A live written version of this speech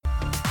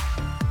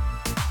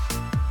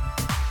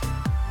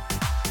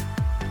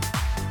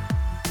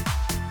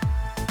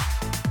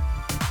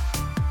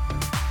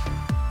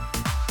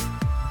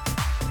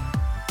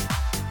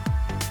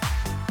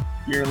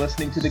You're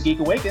listening to The Geek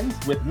Awakens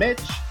with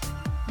Mitch,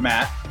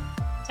 Matt,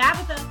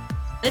 Tabitha,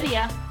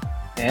 Lydia,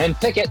 and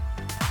Pickett.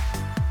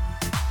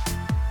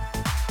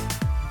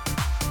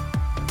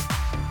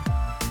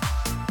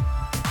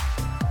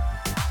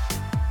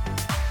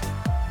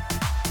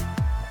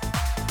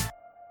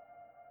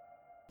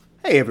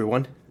 Hey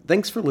everyone,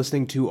 thanks for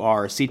listening to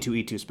our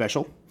C2E2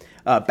 special.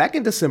 Back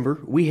in December,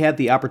 we had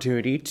the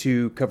opportunity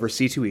to cover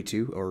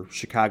C2E2, or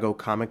Chicago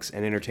Comics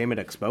and Entertainment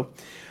Expo,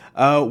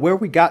 where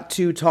we got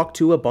to talk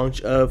to a bunch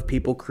of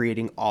people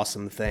creating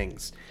awesome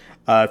things.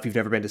 If you've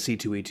never been to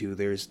C2E2,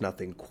 there's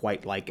nothing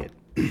quite like it.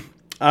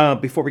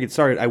 Before we get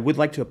started, I would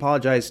like to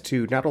apologize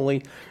to not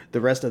only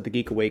the rest of the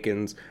Geek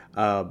Awakens,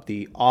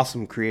 the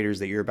awesome creators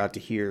that you're about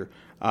to hear,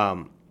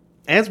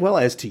 as well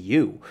as to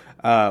you,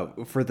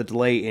 for the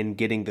delay in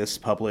getting this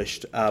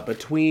published.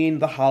 Between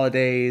the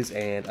holidays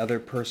and other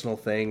personal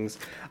things,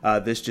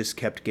 this just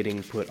kept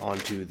getting put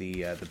onto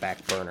the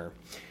back burner.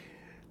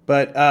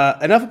 But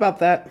enough about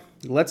that.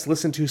 Let's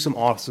listen to some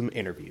awesome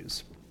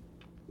interviews.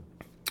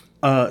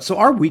 So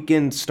our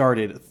weekend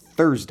started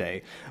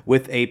Thursday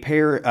with a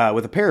pair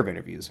of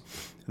interviews.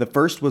 The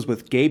first was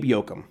with Gabe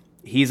Yoakum.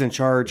 He's in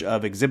charge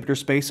of exhibitor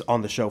space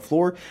on the show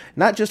floor,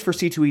 not just for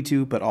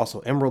C2E2, but also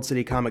Emerald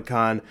City Comic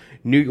Con,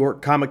 New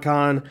York Comic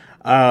Con,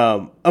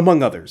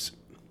 among others.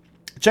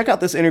 Check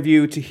out this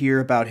interview to hear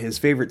about his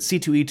favorite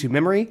C2E2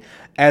 memory,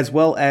 as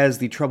well as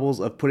the troubles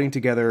of putting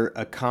together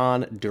a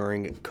con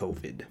during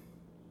COVID.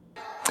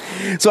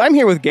 So I'm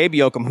here with Gabe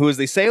Yoakum, who is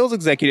the sales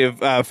executive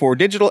for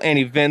digital and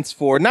events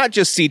for not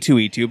just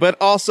C2E2, but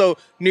also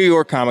New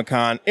York Comic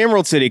Con,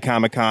 Emerald City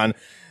Comic Con,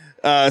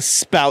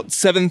 about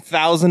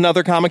 7,000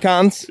 other Comic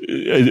Cons?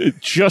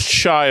 Just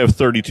shy of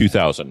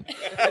 32,000.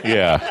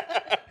 Yeah.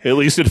 At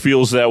least it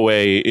feels that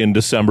way in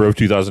December of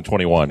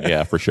 2021.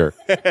 Yeah, for sure.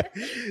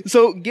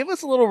 So give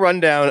us a little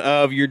rundown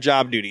of your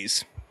job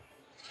duties.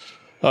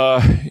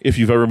 If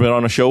you've ever been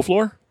on a show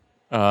floor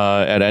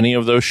at any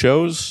of those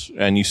shows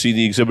and you see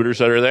the exhibitors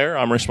that are there,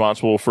 I'm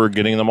responsible for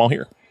getting them all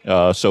here.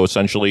 So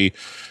essentially,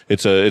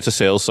 it's a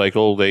sales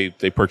cycle. They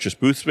purchase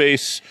booth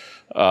space,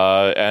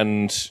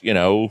 and, you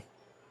know,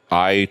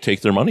 I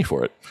take their money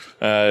for it.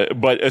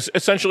 But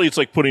essentially, it's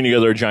like putting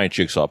together a giant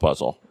jigsaw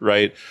puzzle,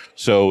 right?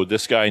 So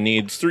this guy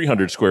needs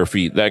 300 square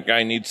feet. That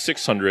guy needs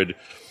 600.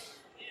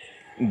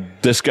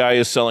 This guy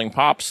is selling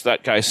pops.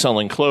 That guy's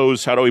selling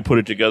clothes. How do we put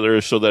it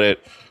together so that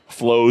it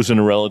flows in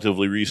a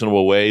relatively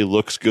reasonable way,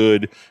 looks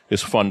good,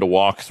 is fun to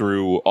walk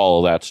through,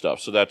 all of that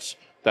stuff. So that's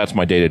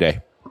my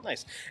day-to-day.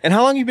 Nice. And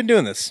how long have you been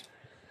doing this?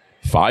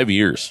 5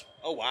 years.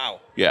 Oh, wow.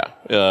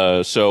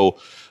 Yeah. So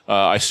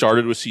I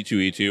started with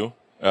C2E2.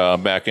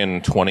 Back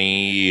in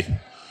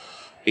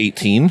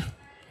 2018.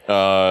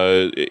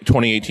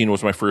 2018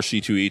 was my first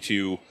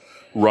C2E2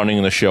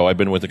 running the show. I've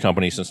been with the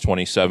company since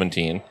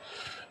 2017.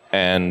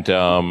 And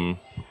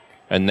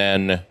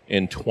then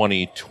in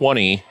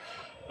 2020,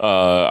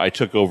 I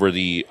took over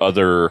the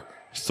other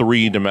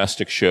 3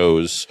 domestic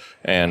shows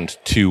and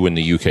 2 in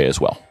the UK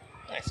as well.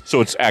 Nice. So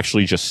it's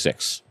actually just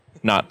 6,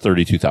 not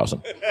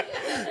 32,000.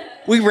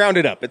 We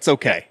rounded up. It's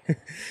okay.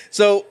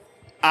 So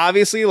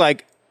obviously,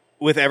 like,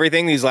 with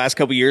everything, these last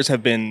couple of years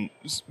have been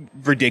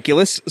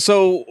ridiculous.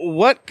 So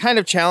what kind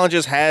of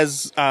challenges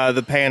has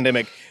the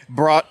pandemic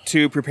brought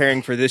to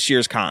preparing for this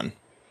year's con?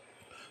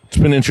 It's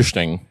been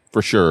interesting,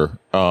 for sure.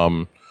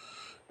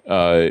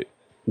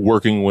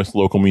 Working with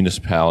local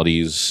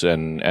municipalities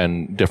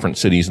and different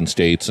cities and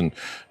states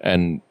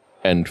and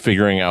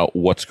figuring out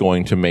what's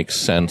going to make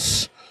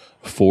sense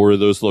for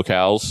those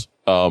locales.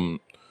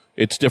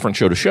 It's different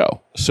show to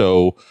show.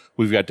 So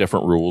we've got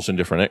different rules in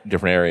different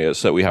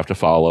areas that we have to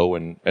follow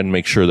and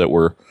make sure that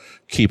we're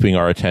keeping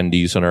our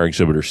attendees and our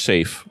exhibitors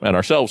safe and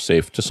ourselves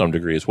safe to some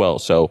degree as well.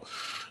 So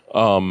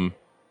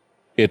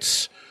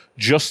it's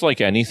just like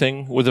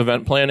anything with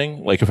event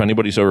planning. Like if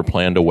anybody's ever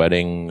planned a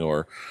wedding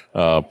or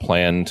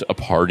planned a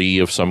party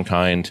of some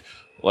kind,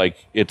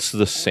 like it's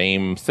the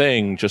same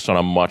thing, just on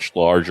a much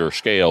larger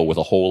scale with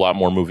a whole lot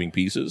more moving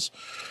pieces.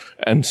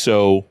 And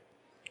so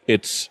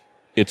it's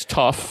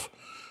tough.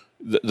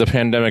 The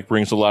pandemic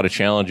brings a lot of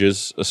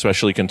challenges,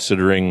 especially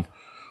considering,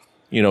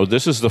 you know,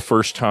 this is the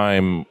first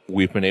time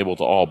we've been able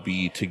to all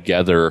be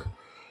together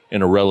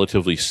in a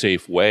relatively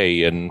safe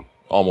way in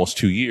almost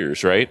 2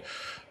 years, right?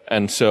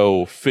 And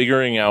so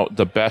figuring out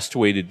the best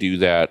way to do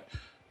that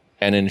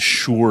and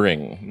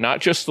ensuring,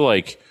 not just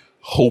like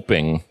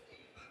hoping,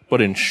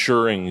 but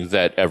ensuring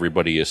that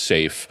everybody is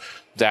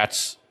safe,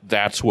 that's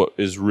what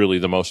is really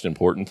the most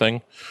important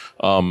thing.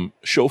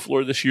 Show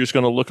floor this year is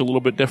going to look a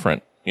little bit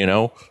different, you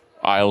know?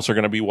 Aisles are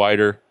going to be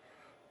wider,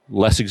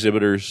 less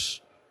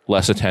exhibitors,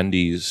 less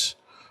attendees,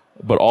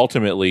 but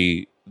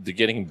ultimately the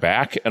getting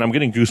back, and I'm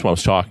getting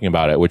goosebumps talking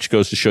about it, which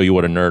goes to show you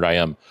what a nerd I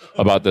am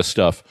about this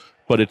stuff.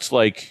 But it's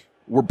like,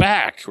 we're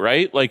back,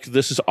 right? Like,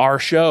 this is our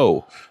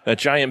show. That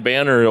giant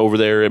banner over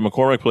there at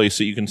McCormick Place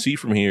that you can see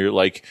from here,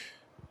 like,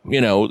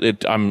 you know,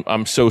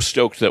 I'm so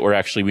stoked that we're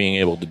actually being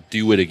able to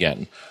do it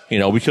again, you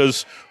know,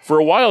 because for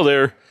a while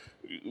there,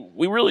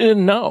 we really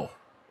didn't know.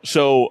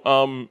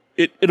 So,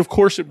 it of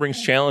course it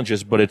brings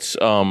challenges, but it's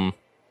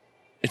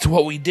it's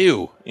what we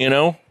do,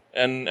 and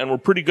we're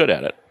pretty good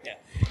at it. Yeah.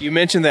 You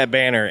mentioned that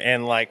banner,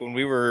 and like when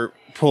we were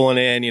pulling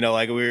in,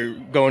 like we were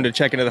going to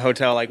check into the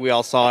hotel, like we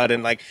all saw it,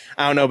 and like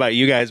I don't know about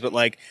you guys, but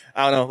like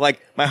I don't know,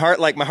 like my heart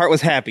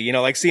was happy,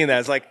 like seeing that.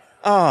 It's like,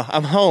 oh,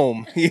 I'm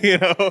home,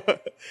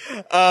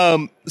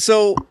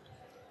 So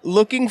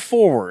looking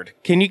forward,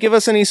 can you give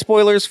us any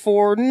spoilers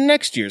for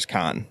next year's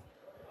con?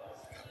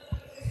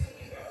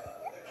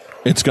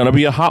 It's going to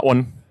be a hot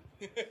one.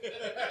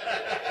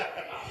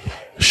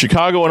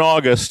 Chicago in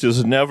August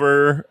is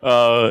never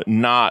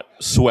not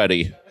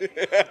sweaty.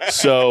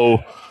 So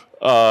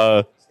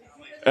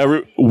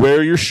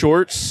wear your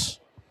shorts.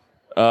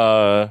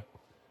 The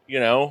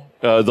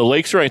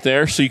lake's right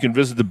there, so you can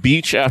visit the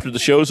beach after the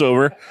show's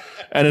over.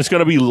 And it's going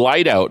to be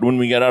light out when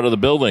we get out of the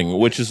building,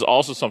 which is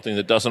also something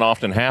that doesn't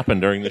often happen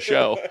during the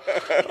show.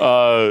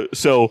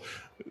 So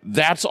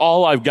that's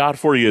all I've got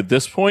for you at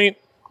this point.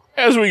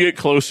 As we get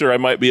closer, I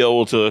might be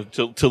able to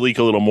leak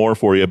a little more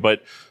for you.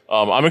 But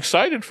I'm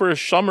excited for a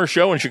summer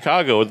show in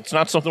Chicago. It's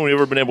not something we've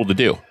ever been able to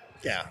do.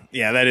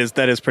 Yeah, that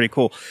is pretty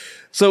cool.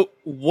 So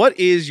what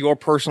is your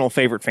personal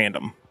favorite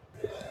fandom?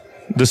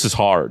 This is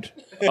hard.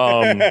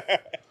 I'm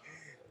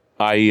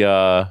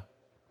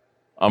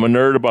a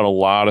nerd about a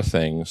lot of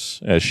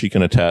things, as she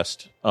can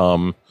attest.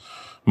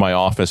 My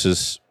office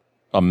is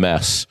a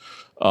mess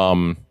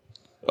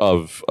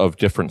of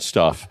different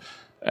stuff.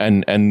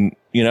 And I'm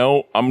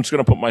just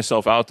going to put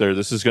myself out there.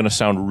 This is going to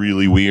sound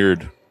really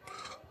weird,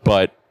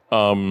 but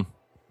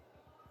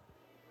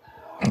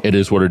it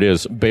is what it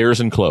is. Bears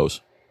and clothes.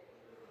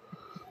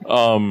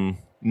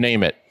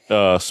 Name it.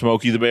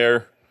 Smokey the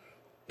Bear,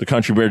 the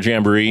Country Bear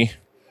Jamboree.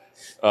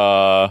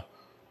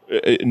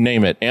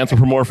 Name it.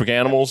 Anthropomorphic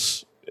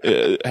animals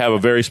have a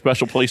very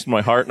special place in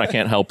my heart, and I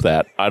can't help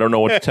that. I don't know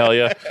what to tell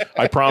you.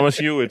 I promise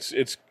you,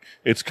 it's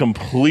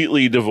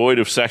completely devoid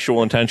of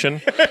sexual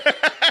intention.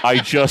 I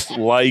just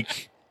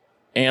like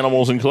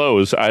animals and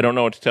clothes. I don't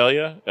know what to tell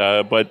you,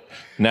 but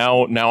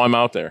now I'm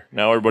out there.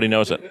 Now everybody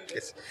knows it.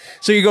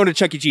 So you're going to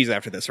Chuck E. Cheese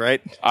after this,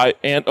 right?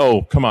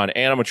 Come on,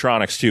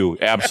 animatronics too.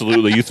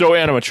 Absolutely. You throw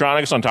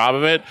animatronics on top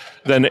of it,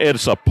 then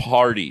it's a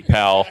party,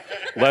 pal.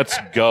 Let's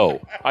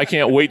go. I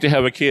can't wait to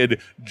have a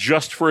kid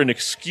just for an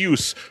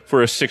excuse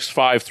for a 6'5",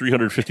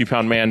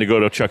 350-pound man to go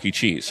to Chuck E.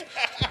 Cheese.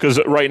 Because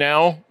right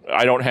now,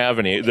 I don't have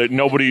any.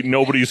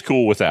 Nobody's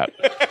cool with that.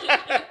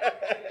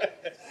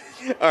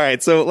 All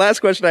right, so last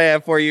question I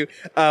have for you.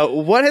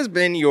 What has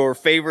been your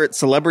favorite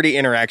celebrity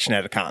interaction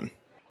at a con?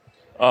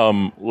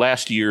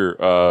 Last year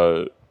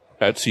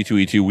at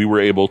C2E2, we were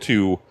able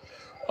to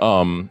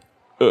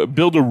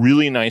build a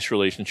really nice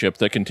relationship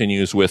that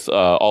continues with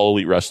All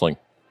Elite Wrestling,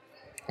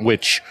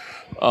 which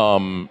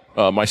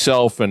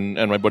myself and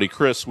my buddy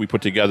Chris, we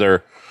put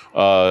together.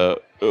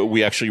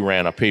 We actually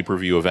ran a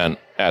pay-per-view event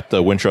at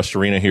the Wintrust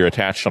Arena here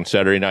attached on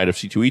Saturday night of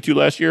C2E2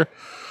 last year.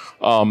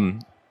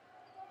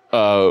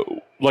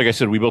 Like I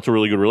said, we built a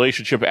really good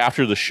relationship.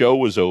 After the show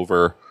was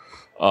over,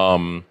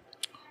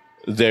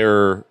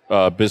 their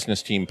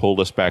business team pulled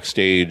us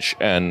backstage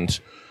and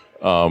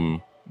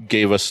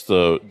gave us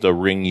the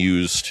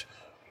ring-used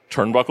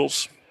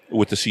turnbuckles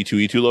with the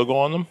C2E2 logo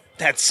on them.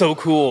 That's so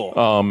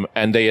cool.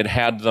 And they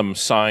had them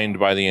signed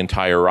by the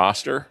entire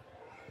roster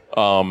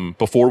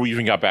before we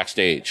even got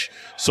backstage.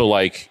 So,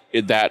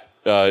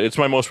 it's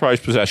my most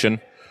prized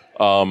possession.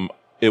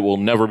 It will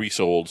never be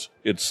sold.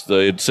 It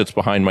sits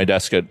behind my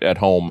desk at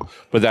home.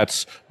 But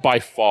that's by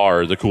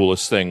far the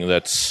coolest thing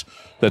that's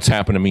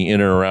happened to me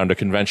in and around a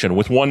convention,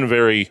 with one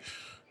very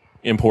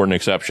important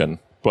exception.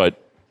 But,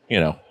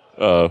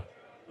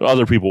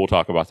 other people will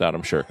talk about that,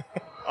 I'm sure.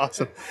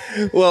 Awesome.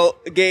 Well,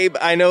 Gabe,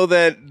 I know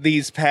that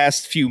these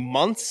past few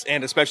months,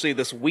 and especially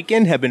this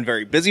weekend, have been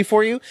very busy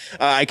for you.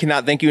 I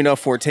cannot thank you enough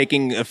for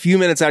taking a few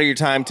minutes out of your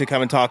time to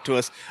come and talk to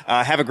us.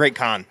 Have a great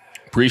con.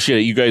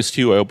 Appreciate it. You guys,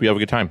 too. I hope you have a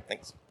good time.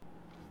 Thanks.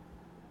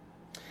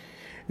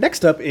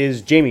 Next up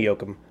is Jamie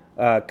Yoakum,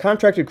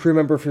 contracted crew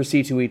member for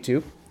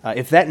C2E2.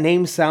 If that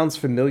name sounds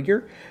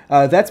familiar,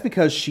 that's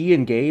because she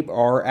and Gabe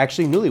are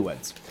actually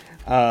newlyweds.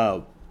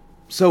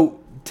 So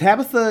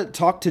Tabitha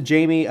talked to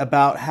Jamie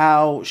about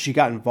how she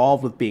got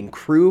involved with being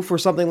crew for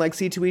something like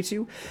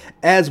C2E2,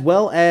 as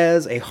well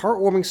as a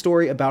heartwarming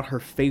story about her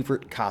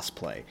favorite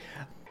cosplay.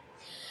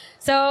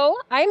 So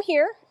I'm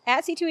here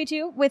at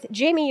C2E2 with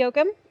Jamie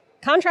Yoakum,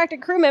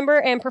 contracted crew member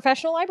and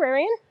professional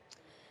librarian.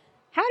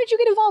 How did you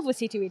get involved with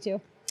C2E2?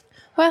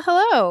 Well,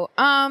 hello.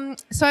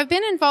 So I've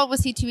been involved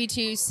with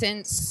C2E2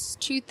 since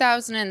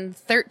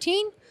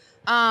 2013.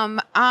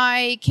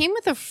 I came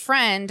with a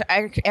friend.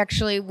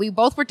 We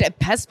both worked at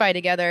Best Buy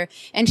together,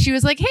 and she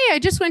was like, hey, I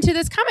just went to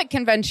this comic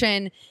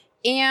convention,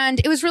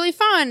 and it was really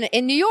fun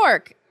in New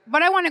York,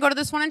 but I want to go to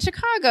this one in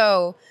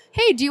Chicago.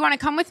 Hey, do you want to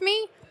come with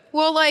me?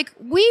 Well,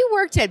 we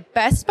worked at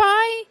Best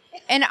Buy,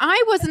 and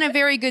I wasn't a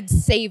very good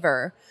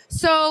saver.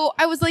 So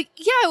I was like,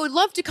 yeah, I would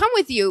love to come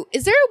with you.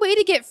 Is there a way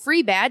to get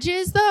free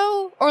badges,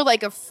 though? Or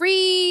a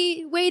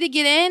free way to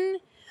get in?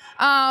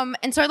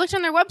 And so I looked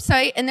on their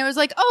website, and there was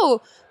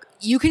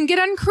you can get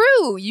on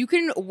crew, you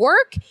can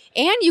work,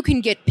 and you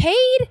can get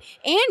paid,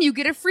 and you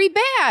get a free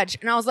badge.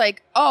 And I was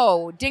like,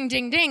 oh, ding,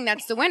 ding, ding,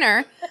 that's the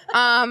winner.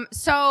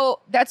 So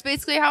that's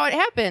basically how it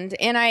happened.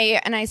 And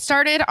I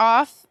started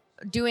off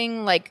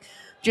doing like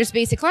just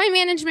basic line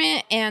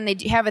management, and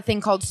they have a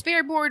thing called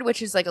spare board,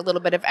 which is like a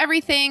little bit of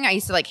everything. I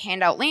used to like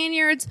hand out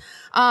lanyards.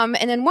 And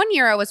then one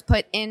year I was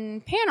put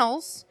in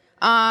panels.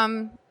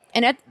 And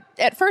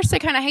at first I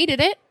kind of hated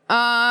it.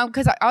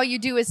 Because all you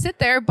do is sit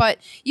there, but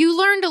you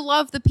learn to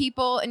love the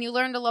people and you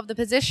learn to love the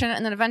position.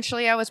 And then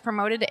eventually I was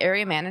promoted to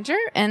area manager.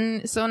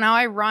 And so now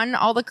I run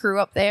all the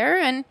crew up there,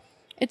 and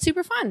it's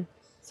super fun.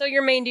 So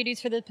your main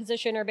duties for the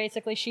position are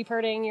basically sheep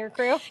herding your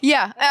crew?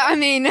 Yeah. I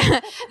mean,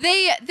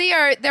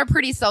 they're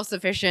pretty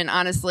self-sufficient,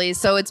 honestly.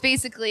 So it's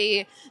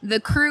basically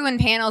the crew and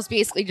panels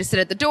basically just sit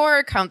at the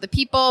door, count the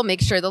people,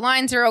 make sure the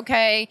lines are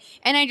okay.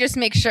 And I just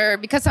make sure,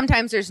 because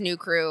sometimes there's new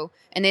crew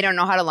and they don't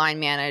know how to line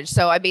manage.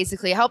 So I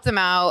basically help them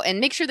out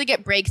and make sure they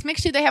get breaks, make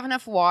sure they have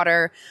enough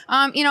water,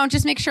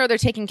 just make sure they're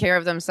taking care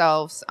of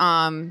themselves,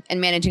 and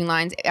managing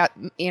lines,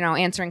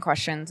 answering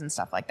questions and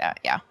stuff like that.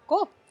 Yeah.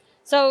 Cool.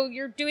 So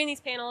you're doing these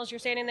panels, you're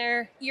standing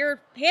there, you're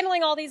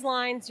handling all these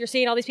lines, you're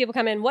seeing all these people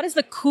come in. What is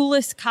the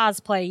coolest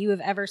cosplay you have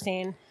ever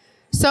seen?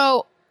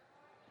 So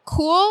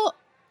cool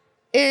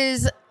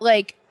is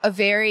like a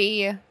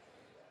very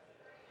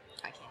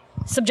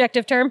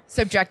subjective term.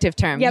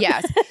 Yep.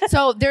 Yes.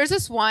 So there's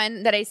this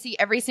one that I see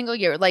every single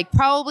year, like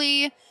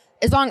probably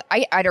as long,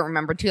 I don't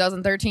remember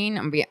 2013.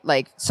 I'm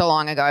like so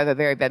long ago. I have a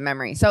very bad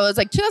memory. So it was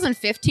like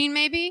 2015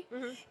 maybe.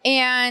 Mm-hmm.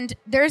 And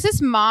there's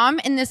this mom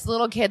and this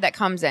little kid that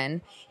comes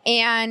in,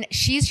 and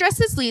she's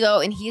dressed as Lilo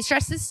and he's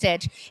dressed as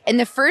Stitch. And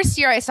the first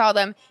year I saw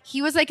them,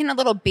 he was like in a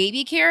little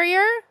baby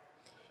carrier.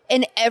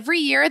 And every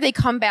year they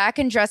come back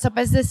and dress up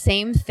as the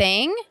same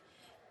thing.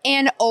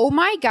 And oh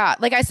my God,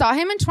 like I saw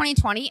him in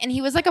 2020 and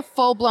he was like a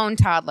full blown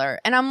toddler.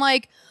 And I'm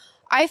like,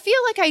 I feel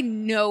like I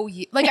know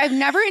you. Like I've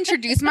never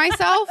introduced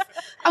myself.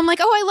 I'm like,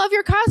 oh, I love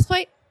your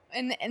cosplay.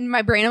 And in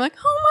my brain, I'm like,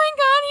 oh my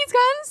God, he's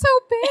gotten so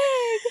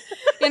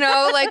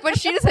big. But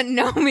she doesn't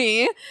know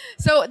me.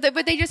 So,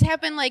 but they just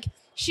happen, like,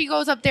 she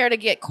goes up there to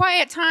get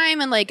quiet time.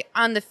 And like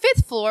on the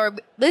 5th floor,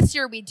 this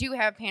year we do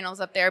have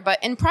panels up there.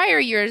 But in prior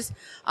years,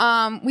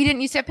 we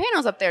didn't used to have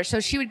panels up there. So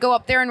she would go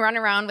up there and run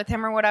around with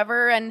him or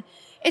whatever. And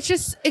it's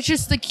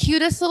just the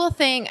cutest little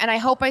thing. And I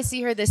hope I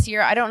see her this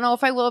year. I don't know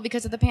if I will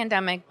because of the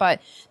pandemic, but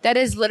that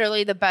is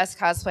literally the best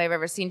cosplay I've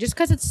ever seen. Just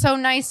because it's so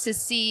nice to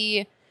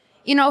see,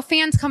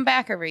 fans come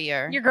back every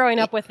year. You're growing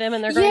up with them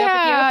and they're growing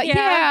up with you.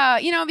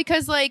 Yeah.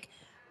 Because like,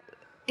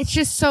 it's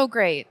just so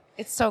great.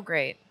 It's so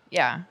great.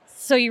 Yeah.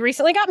 So you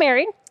recently got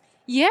married.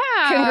 Yeah.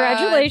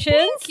 Congratulations.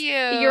 Thank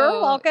you. You're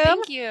welcome.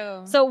 Thank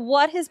you. So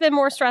what has been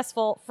more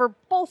stressful for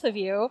both of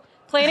you?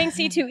 Planning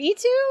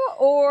C2E2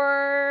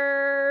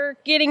 or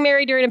getting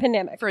married during a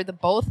pandemic? For the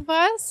both of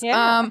us?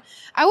 Yeah.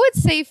 I would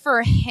say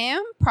for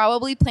him,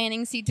 probably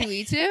planning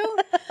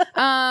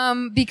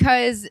C2E2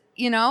 because,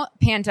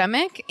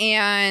 pandemic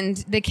and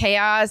the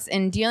chaos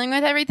and dealing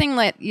with everything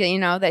that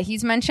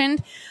he's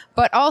mentioned.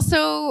 But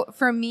also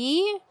for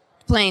me,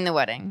 planning the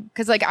wedding.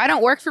 Because, I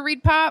don't work for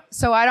Reed Pop,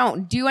 so I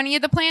don't do any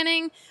of the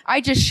planning.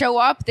 I just show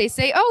up. They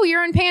say, oh,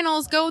 you're in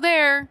panels. Go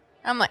there.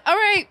 I'm like, all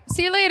right,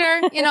 see you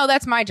later.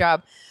 That's my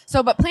job.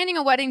 So, but planning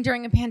a wedding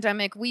during a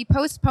pandemic, we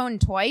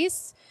postponed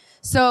twice.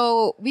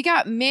 So we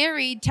got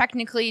married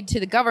technically to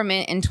the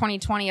government in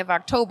 2020 of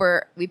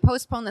October. We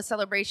postponed the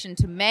celebration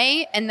to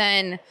May. And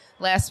then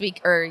last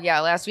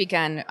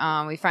weekend,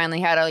 we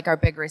finally had our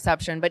big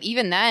reception. But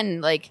even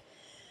then,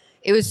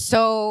 it was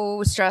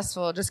so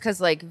stressful just because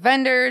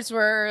vendors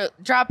were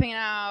dropping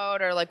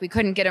out or we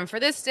couldn't get them for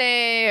this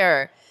day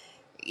or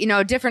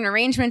different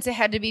arrangements that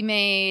had to be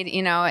made.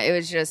 It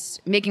was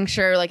just making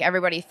sure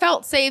everybody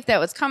felt safe that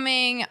was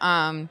coming.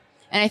 And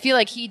I feel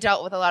like he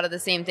dealt with a lot of the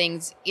same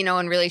things,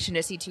 in relation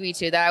to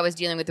C2E2 that I was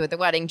dealing with the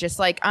wedding. Just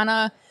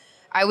I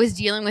was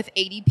dealing with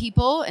 80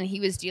 people and he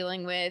was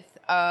dealing with,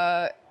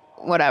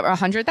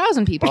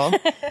 100,000 people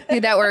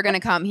that were going to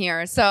come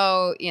here.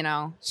 So,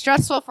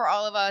 stressful for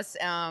all of us.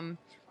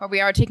 But we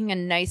are taking a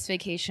nice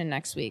vacation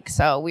next week.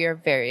 So we are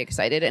very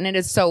excited and it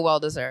is so well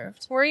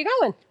deserved. Where are you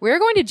going? We're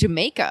going to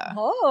Jamaica.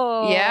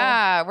 Oh.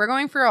 Yeah. We're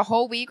going for a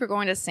whole week. We're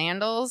going to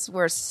Sandals.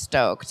 We're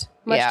stoked.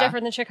 Much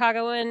different than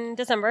Chicago in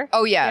December.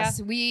 Oh,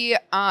 yes.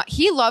 Yeah.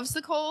 He loves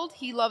the cold.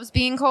 He loves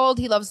being cold.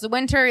 He loves the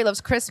winter. He loves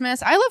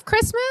Christmas. I love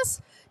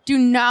Christmas. Do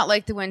not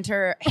like the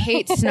winter,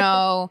 hate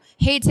snow,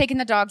 hate taking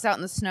the dogs out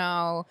in the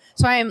snow.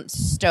 So I am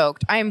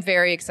stoked. I am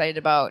very excited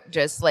about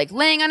just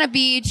laying on a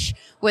beach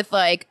with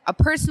a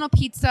personal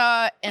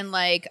pizza and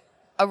a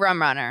rum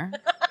runner.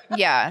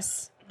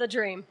 Yes. The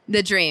dream.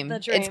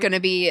 It's going to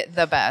be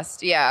the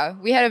best. Yeah.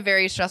 We had a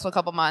very stressful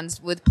couple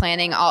months with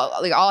planning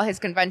all his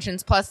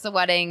conventions plus the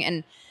wedding.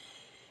 And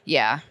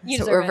yeah,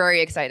 so we're very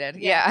excited.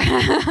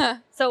 Yeah.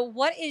 So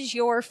what is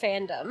your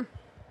fandom?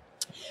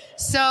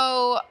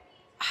 So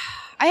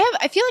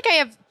I feel like I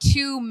have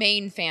two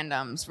main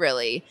fandoms,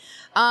 really.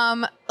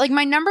 My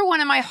number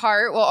one in my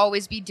heart will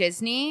always be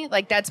Disney.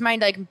 That's my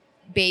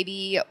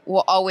baby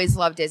will always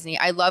love Disney.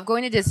 I love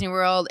going to Disney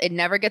World. It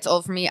never gets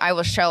old for me. I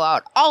will shell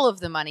out all of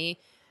the money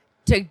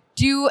to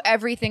do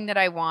everything that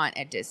I want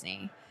at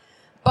Disney.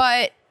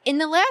 But in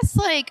the last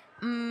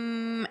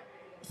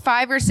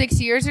 5 or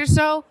 6 years or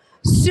so,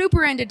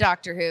 super into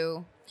Doctor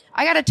Who.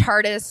 I got a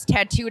TARDIS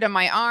tattooed on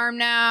my arm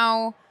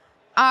now.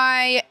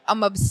 I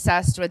am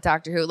obsessed with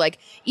Doctor Who. Like,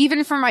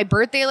 even for my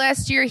birthday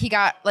last year, he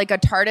got like a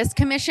TARDIS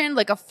commissioned,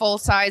 like a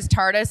full-size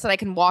TARDIS that I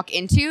can walk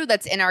into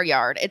that's in our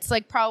yard. It's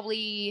like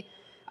probably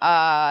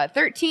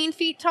 13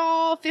 feet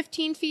tall,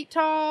 15 feet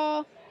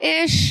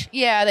tall-ish.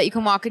 Yeah, that you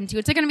can walk into.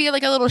 It's like going to be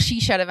like a little she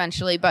shed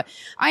eventually, but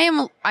I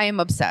am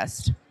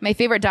obsessed. My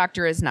favorite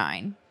Doctor is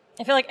 9.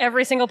 I feel like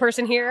every single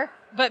person here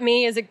but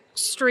me is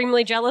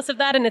extremely jealous of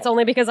that, and it's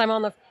only because I'm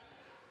on the...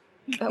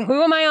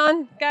 Who am I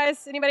on,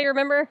 guys? Anybody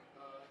remember?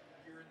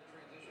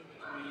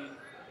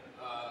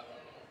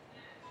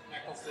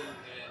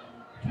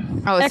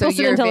 Oh, so Eccleston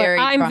you're and Tiller. very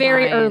I'm behind.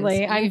 very early.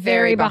 You're I'm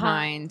very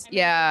behind.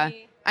 Yeah.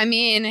 I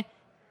mean,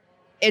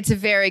 it's a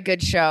very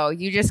good show.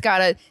 You just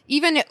gotta,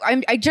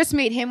 I just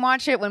made him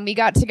watch it when we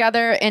got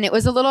together, and it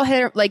was a little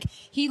hit, like,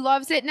 he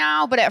loves it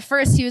now, but at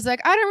first he was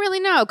like, I don't really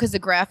know, because the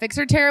graphics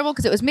are terrible,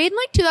 because it was made in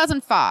like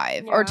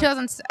 2005 or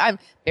 2000. I'm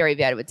very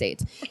bad with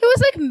dates. It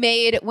was like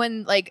made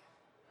when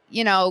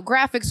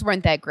graphics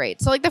weren't that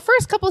great. So like the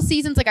first couple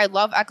seasons, like I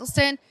love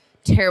Eccleston,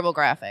 terrible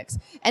graphics.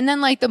 And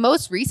then like the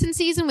most recent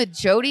season with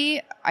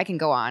Jodie, I can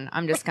go on.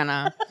 I'm just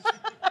gonna,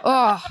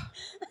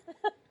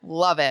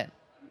 love it.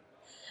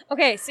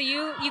 Okay, so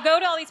you go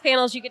to all these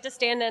panels, you get to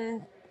stand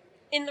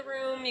in the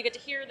room, you get to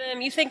hear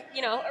them. You think,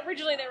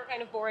 originally they were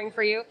kind of boring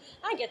for you.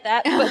 I get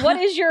that. But what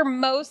is your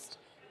most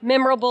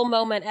memorable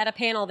moment at a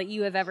panel that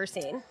you have ever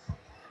seen?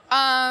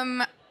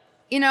 Honestly,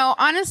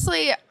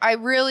 I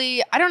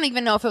don't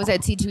even know if it was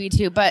at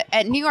C2E2, but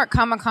at New York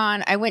Comic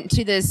Con, I went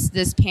to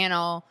this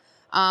panel,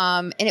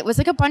 and it was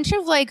like a bunch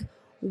of like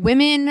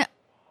women,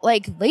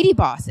 like lady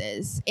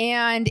bosses,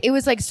 and it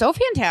was like so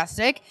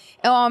fantastic.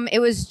 It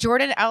was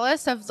Jordan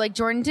Ellis of like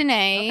Jordan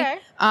Dene. Okay.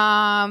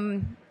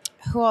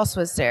 Who else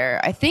was there?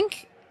 I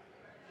think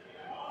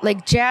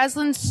like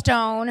Jaslyn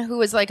Stone, who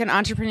was like an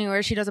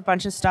entrepreneur. She does a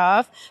bunch of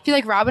stuff. I feel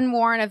like Robin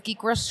Warren of Geek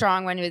Girl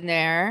Strong went in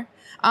there.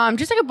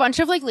 Just like a bunch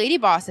of like lady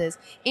bosses.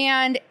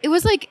 And it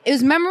was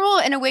memorable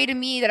in a way to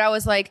me that I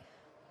was like,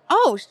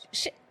 oh,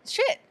 shit.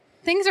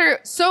 Things are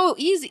so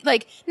easy.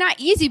 Like, not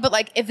easy, but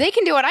like, if they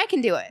can do it, I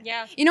can do it.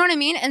 Yeah. You know what I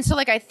mean? And so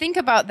like, I think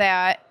about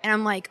that and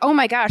I'm like, oh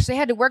my gosh, they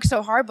had to work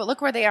so hard, but look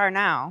where they are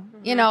now,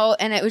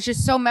 and it was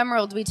just so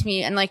memorable to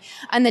me. And like,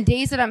 on the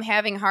days that I'm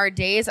having hard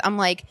days, I'm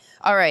like,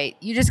 all right,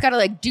 you just got to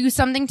like do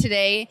something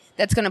today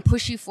that's going to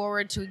push you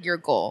forward to your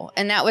goal.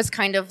 And that was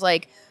kind of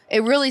like,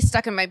 it really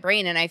stuck in my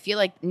brain. And I feel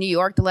like New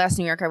York, the last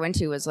New York I went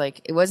to was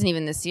like, it wasn't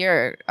even this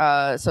year.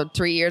 So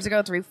 4 years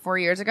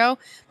ago,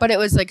 but it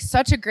was like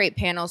such a great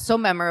panel, so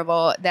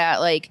memorable that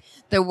like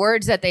the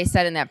words that they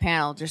said in that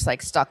panel just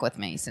like stuck with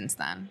me since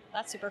then.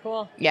 That's super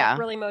cool. Yeah.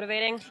 Really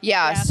motivating.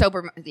 Yeah.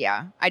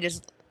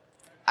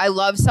 I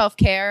love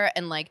self-care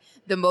and like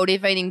the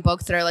motivating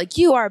books that are like,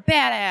 you are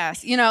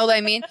badass. You know what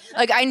I mean?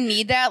 Like I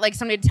need that, like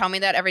somebody to tell me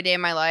that every day of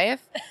my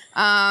life.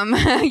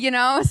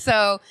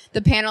 So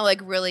the panel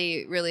like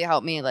really, really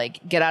helped me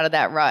like get out of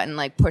that rut and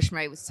like push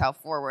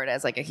myself forward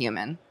as like a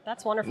human.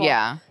 That's wonderful.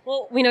 Yeah.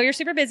 Well, we know you're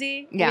super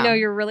busy. Yeah. We know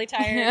you're really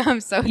tired. I'm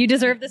you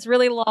deserve this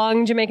really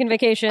long Jamaican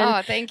vacation.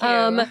 Oh, thank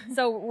you.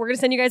 So we're going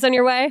to send you guys on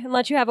your way and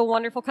let you have a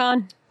wonderful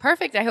con.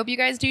 Perfect. I hope you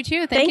guys do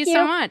too. Thank you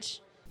so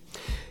much.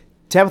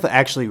 Tabitha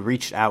actually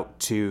reached out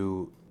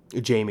to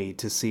Jamie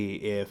to see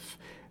if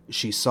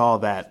she saw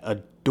that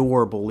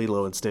adorable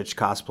Lilo and Stitch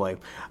cosplay.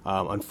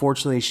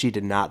 Unfortunately, she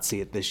did not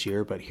see it this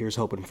year, but here's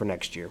hoping for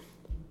next year.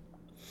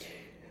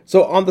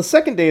 So on the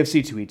second day of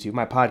C2E2,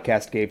 my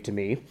podcast gave to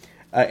me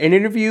an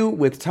interview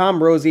with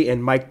Tom Rosie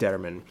and Mike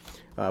Detterman.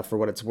 For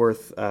what it's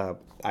worth,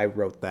 I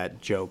wrote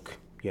that joke,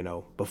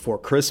 before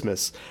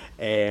Christmas,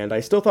 and I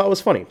still thought it was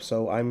funny,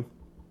 so I'm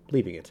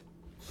leaving it.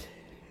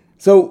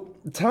 So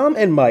Tom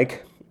and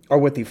Mike are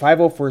with the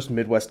 501st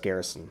Midwest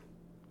Garrison.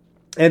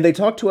 And they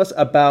talk to us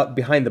about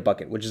Behind the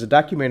Bucket, which is a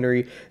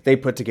documentary they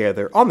put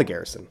together on the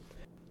Garrison.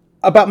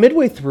 About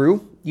midway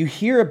through, you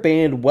hear a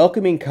band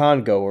welcoming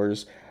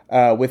con-goers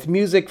with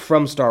music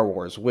from Star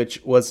Wars,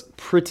 which was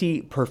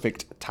pretty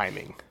perfect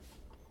timing.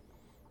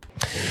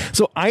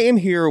 So I am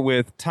here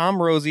with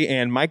Tom Rosie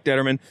and Mike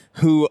Detterman,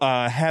 who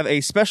have a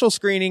special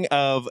screening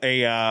of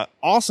a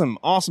awesome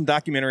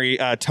documentary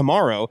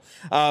tomorrow.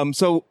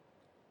 So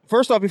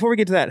first off, before we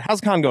get to that,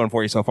 how's con going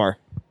for you so far?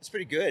 It's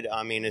pretty good.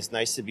 I mean, it's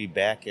nice to be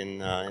back in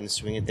the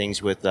swing of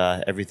things with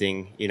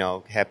everything,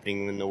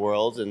 happening in the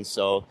world. And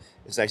so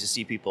it's nice to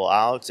see people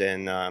out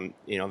and,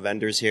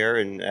 vendors here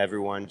and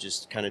everyone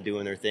just kind of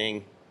doing their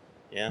thing.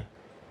 Yeah.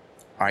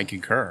 I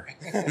concur.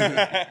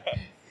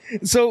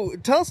 So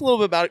tell us a little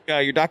bit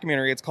about your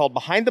documentary. It's called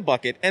Behind the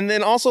Bucket. And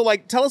then also,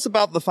 tell us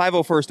about the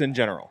 501st in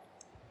general.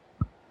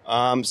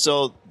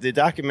 So the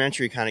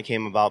documentary kind of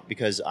came about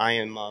because I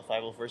am a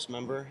 501st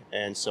member,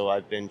 and so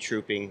I've been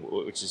trooping,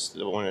 which is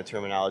one of the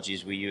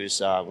terminologies we use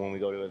when we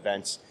go to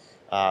events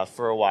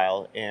for a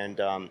while, and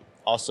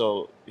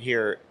also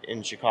here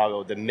in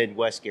Chicago, the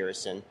Midwest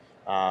Garrison,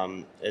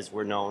 as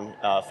we're known.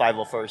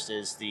 501st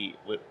is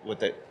what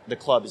the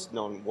club is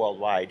known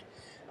worldwide.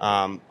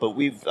 But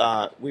we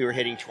were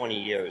hitting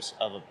 20 years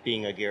of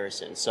being a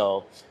Garrison.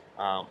 So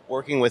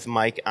working with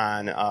Mike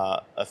on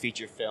a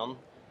feature film,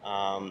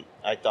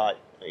 I thought,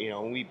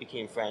 when we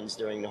became friends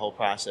during the whole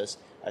process,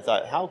 I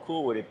thought, how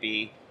cool would it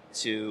be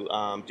to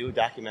do a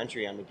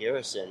documentary on the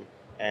Garrison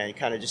and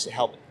kind of just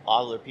help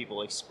other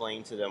people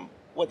explain to them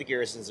what the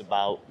Garrison's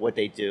about, what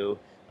they do,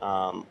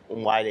 and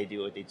why they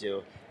do what they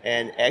do.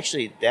 And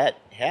actually, that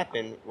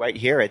happened right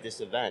here at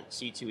this event,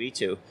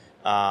 C2E2.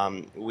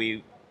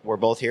 We were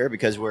both here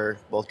because we're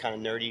both kind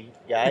of nerdy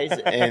guys,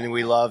 and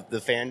we love the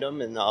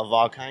fandom and of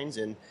all kinds.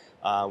 And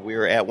we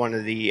were at one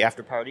of the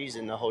after parties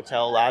in the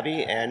hotel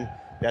lobby, and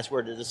that's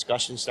where the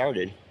discussion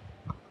started.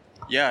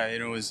 Yeah,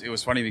 it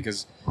was funny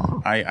because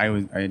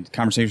I had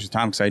conversations with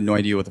Tom because I had no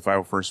idea what the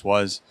 501st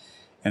was.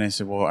 And I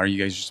said, well, are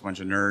you guys just a bunch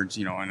of nerds?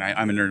 And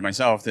I'm a nerd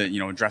myself that,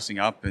 dressing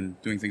up and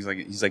doing things like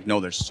it. He's like, no,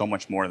 there's so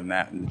much more than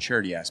that in the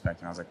charity aspect.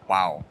 And I was like,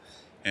 wow.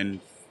 And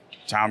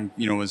Tom,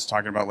 was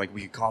talking about like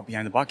we could call it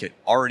Behind the Bucket.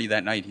 Already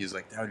that night, he was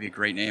like, that would be a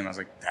great name. I was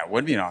like, that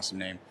would be an awesome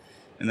name.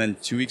 And then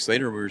 2 weeks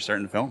later, we were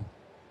starting to film.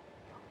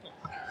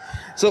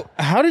 So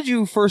how did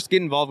you first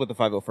get involved with the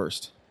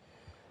 501st?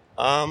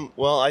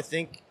 Well, I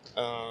think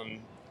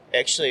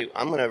actually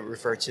I'm going to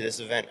refer to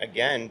this event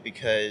again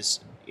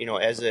because,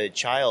 as a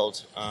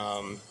child,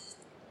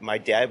 my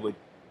dad would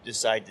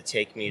decide to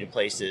take me to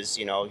places,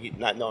 he,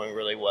 not knowing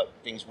really what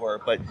things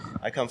were. But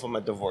I come from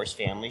a divorced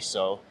family,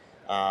 so,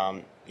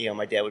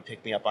 my dad would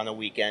pick me up on the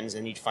weekends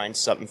and he'd find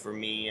something for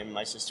me and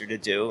my sister to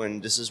do.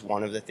 And this is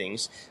one of the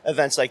things,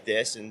 events like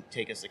this, and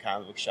take us to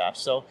comic book shops.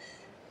 So,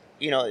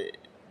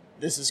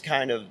 this is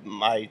kind of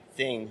my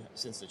thing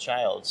since a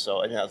child.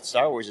 So,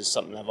 Star Wars is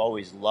something I've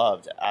always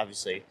loved,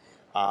 obviously.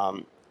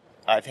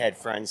 I've had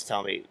friends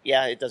tell me,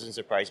 yeah, it doesn't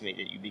surprise me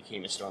that you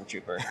became a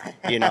stormtrooper.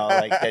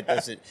 That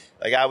doesn't,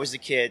 I was a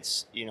kid,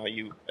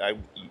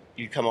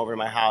 you'd come over to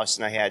my house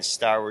and I had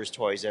Star Wars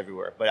toys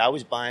everywhere. But I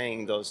was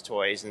buying those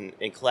toys and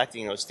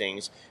collecting those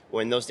things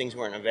when those things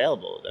weren't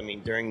available. I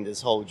mean, during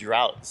this whole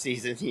drought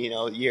season,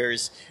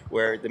 years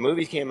where the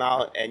movies came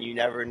out and you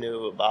never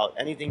knew about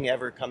anything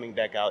ever coming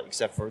back out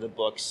except for the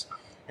books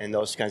and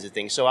those kinds of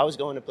things. So I was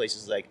going to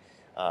places like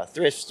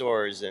thrift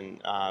stores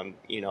and,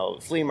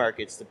 flea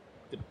markets to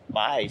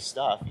buy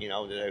stuff,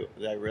 that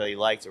I really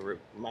liked or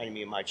reminded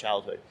me of my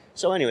childhood.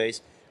 So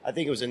anyways, I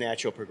think it was a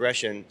natural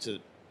progression to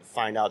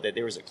find out that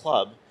there was a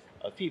club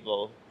of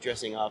people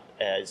dressing up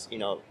as,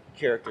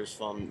 characters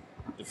from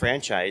the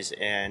franchise,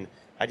 and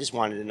I just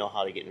wanted to know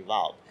how to get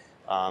involved.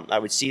 I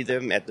would see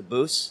them at the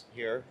booths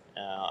here.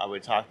 I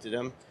would talk to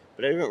them,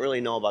 but I didn't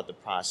really know about the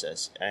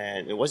process.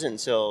 And it wasn't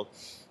until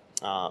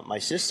my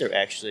sister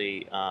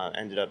actually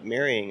ended up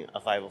marrying a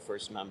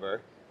 501st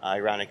member,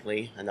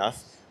 ironically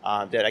enough,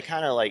 that I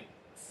kind of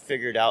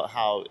figured out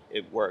how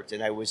it worked.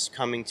 And I was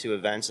coming to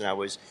events and I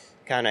was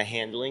kind of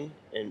handling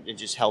and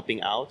just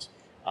helping out.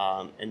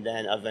 And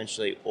then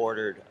eventually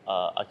ordered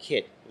a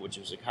kit, which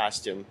was a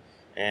costume,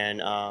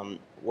 and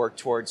worked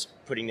towards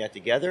putting that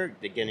together,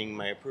 getting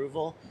my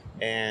approval.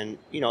 And,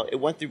 it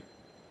went through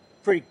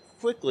pretty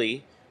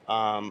quickly.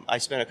 I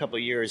spent a couple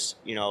of years,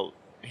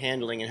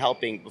 handling and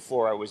helping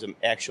before I was an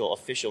actual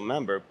official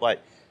member.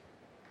 But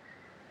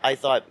I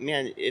thought,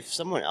 man, if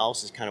someone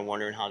else is kind of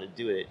wondering how to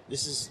do it,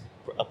 this is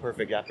a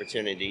perfect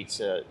opportunity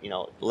to,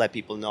 let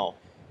people know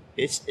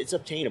it's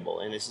obtainable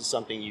and this is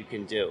something you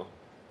can do.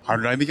 How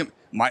did I become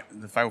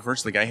the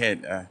 501st? Like I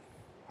had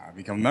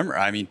become a member.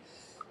 I mean,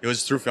 it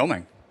was through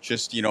filming,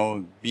 just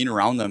being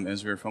around them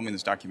as we were filming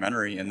this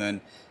documentary, and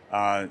then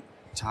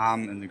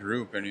Tom and the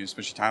group, and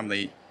especially Tom,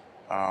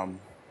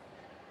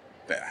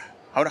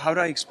 how do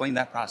I explain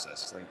that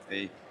process?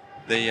 Like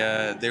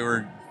they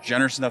were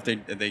generous enough.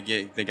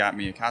 They got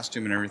me a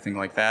costume and everything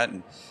like that,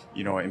 and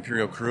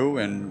Imperial crew,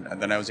 and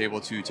then I was able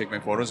to take my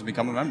photos and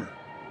become a member.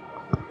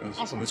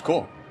 Awesome. It was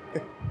cool.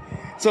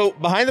 So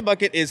Behind the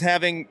Bucket is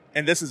having,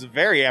 and this is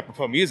very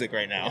apropos music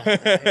right now.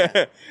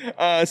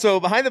 So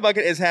Behind the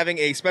Bucket is having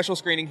a special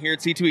screening here at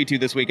C2E2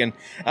 this weekend.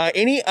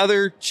 Any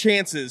other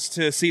chances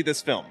to see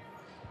this film?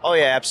 Oh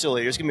yeah,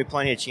 absolutely. There's going to be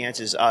plenty of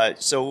chances.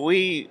 So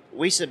we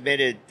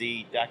submitted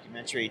the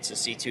documentary to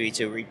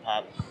C2E2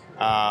 Repop,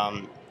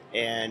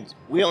 and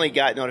we only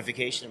got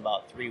notification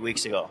about 3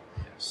 weeks ago.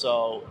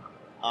 So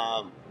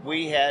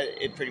we had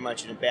it pretty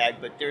much in a bag,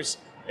 but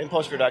in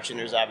post-production,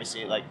 there's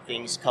obviously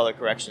things, color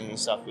correction and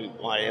stuff we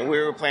wanted, and we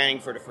were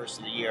planning for the first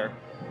of the year.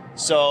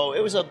 So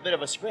it was a bit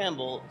of a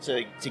scramble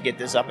to get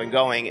this up and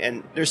going,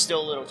 and there's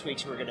still little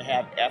tweaks we're going to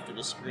have after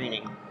the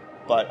screening.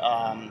 But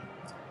I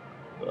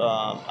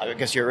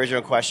guess your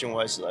original question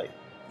was what?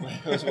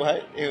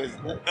 It was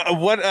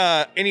what?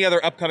 Any other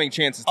upcoming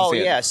chances to see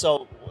it? Oh yeah,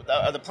 so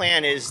the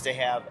plan is to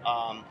have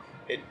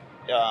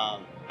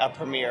a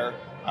premiere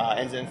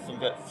and then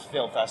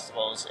film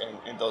festivals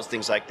and those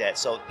things like that.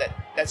 So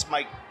that's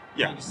my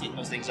setting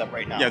those things up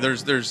right now. Yeah,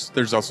 there's going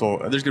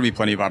to be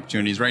plenty of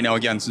opportunities right now.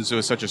 Again, since it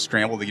was such a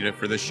scramble to get it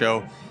for this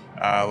show,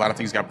 a lot of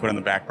things got put on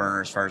the back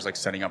burner as far as like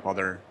setting up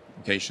other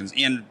locations.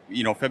 And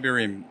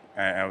January and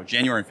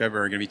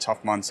February are going to be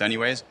tough months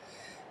anyways,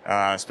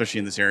 especially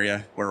in this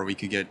area where we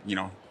could get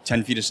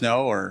 10 feet of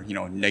snow or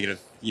negative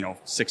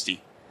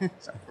 60.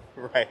 So.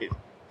 Right.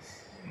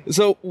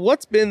 So,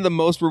 what's been the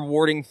most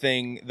rewarding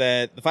thing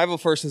that the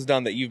 501st has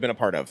done that you've been a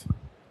part of?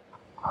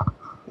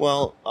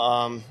 Well,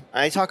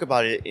 I talk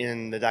about it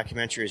in the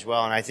documentary as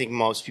well, and I think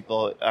most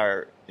people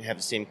have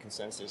the same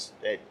consensus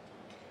that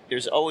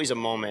there's always a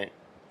moment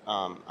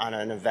on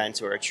an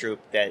event or a troop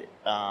that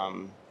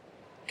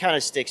kind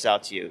of sticks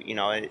out to you.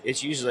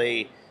 It's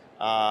usually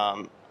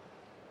a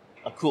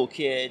cool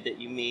kid that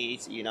you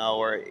meet,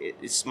 or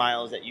it's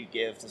smiles that you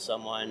give to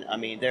someone. I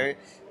mean, their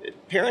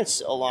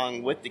parents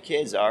along with the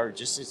kids are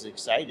just as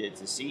excited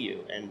to see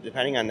you, and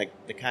depending on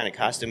the kind of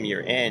costume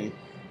you're in,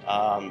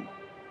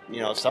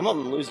 some of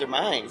them lose their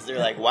minds. They're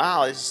like,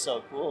 wow, this is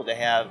so cool to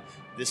have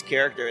this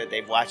character that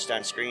they've watched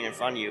on screen in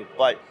front of you.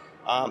 But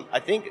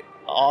I think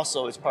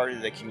also it's part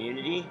of the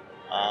community.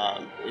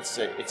 It's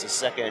a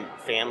second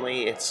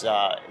family. It's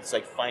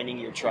like finding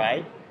your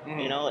tribe,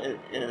 in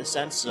a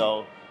sense.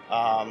 So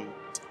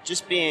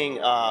just being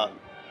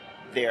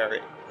there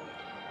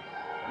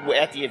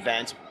at the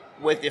event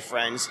with your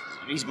friends.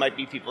 These might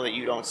be people that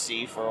you don't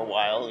see for a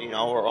while,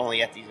 or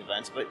only at these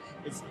events. But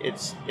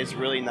it's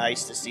really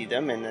nice to see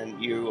them, and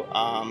then you're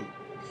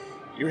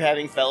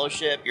having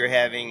fellowship, you're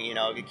having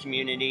a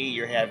community,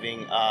 you're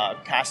having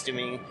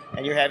costuming,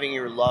 and you're having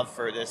your love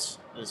for this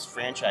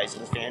franchise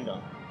and fandom.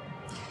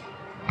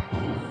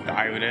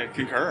 I would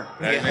concur.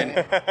 I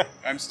mean,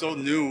 I'm still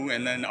new,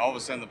 and then all of a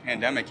sudden the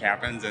pandemic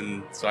happens,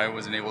 and so I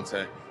wasn't able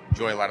to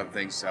enjoy a lot of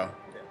things. So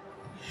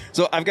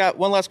I've got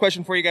one last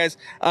question for you guys.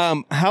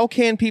 How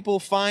can people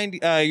find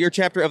your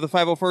chapter of the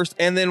 501st,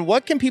 and then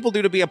what can people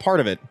do to be a part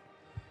of it?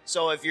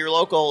 So if you're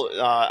local,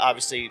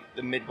 obviously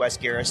the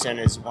Midwest Garrison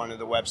is one of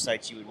the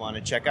websites you would want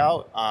to check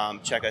out.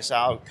 Check us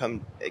out.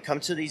 Come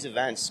to these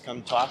events.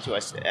 Come talk to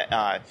us.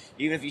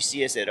 Even if you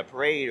see us at a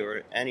parade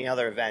or any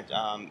other event,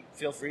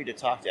 feel free to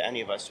talk to any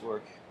of us.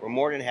 We're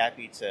more than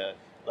happy to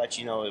let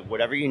you know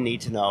whatever you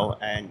need to know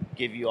and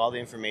give you all the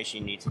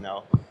information you need to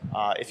know.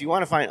 If you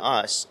want to find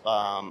us,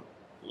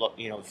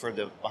 for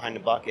the Behind the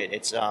Bucket,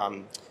 it's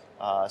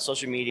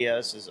social media.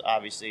 This is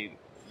obviously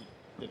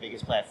the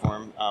biggest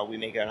platform. We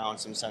make our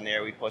announcements on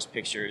there. We post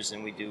pictures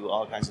and we do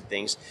all kinds of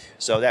things.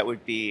 So that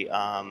would be,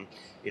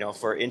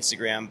 for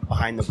Instagram,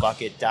 Behind the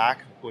Bucket Doc,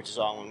 which is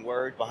all one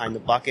word. Behind the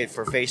Bucket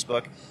for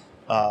Facebook.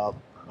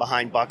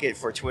 Behind Bucket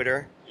for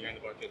Twitter.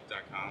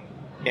 BehindTheBucket.com.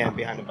 And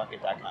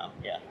BehindTheBucket.com.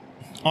 Yeah.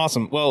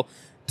 Awesome. Well,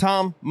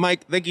 Tom,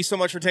 Mike, thank you so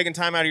much for taking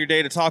time out of your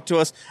day to talk to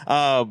us.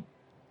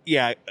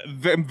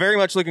 Very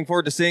much looking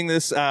forward to seeing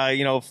this,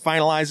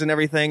 finalized and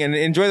everything, and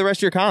enjoy the rest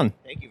of your con.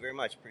 Thank you very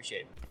much.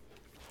 Appreciate it.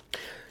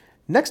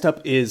 Next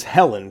up is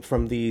Helen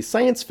from the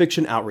Science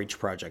Fiction Outreach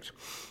Project.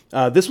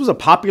 This was a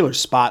popular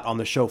spot on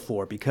the show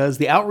floor because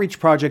the Outreach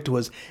Project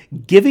was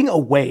giving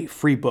away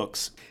free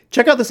books.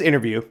 Check out this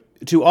interview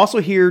to also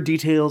hear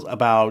details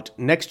about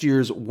next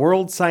year's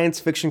World Science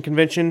Fiction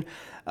Convention,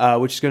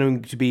 which is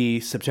going to be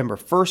September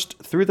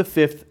 1st through the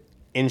 5th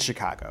in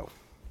Chicago.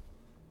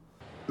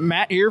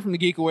 Matt here from the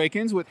Geek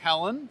Awakens with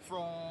Helen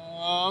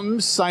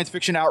from Science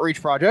Fiction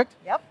Outreach Project.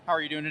 Yep. How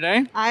are you doing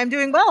today? I'm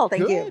doing well,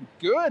 thank you.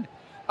 Good.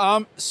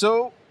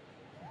 So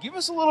give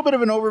us a little bit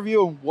of an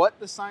overview of what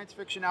the Science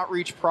Fiction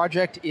Outreach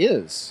Project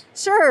is.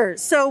 Sure.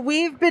 So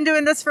we've been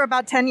doing this for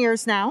about 10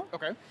 years now.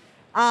 Okay.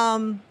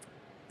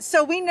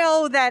 So we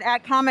know that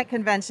at comic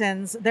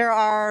conventions, there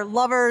are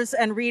lovers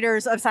and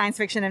readers of science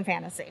fiction and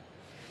fantasy.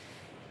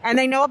 And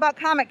they know about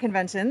comic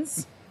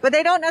conventions, but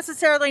they don't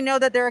necessarily know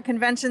that there are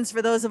conventions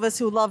for those of us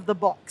who love the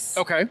books.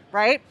 Okay.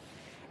 Right?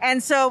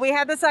 And so we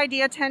had this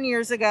idea 10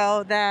 years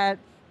ago that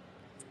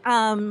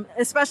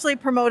especially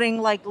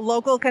promoting like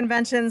local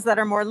conventions that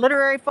are more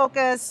literary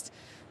focused,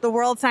 the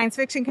World Science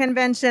Fiction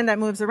Convention that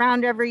moves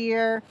around every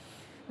year.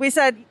 We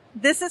said,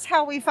 this is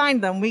how we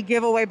find them. We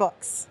give away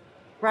books,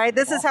 right?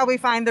 This is how we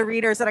find the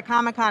readers at a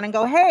Comic-Con and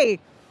go, hey,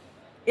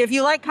 if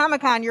you like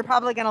Comic-Con, you're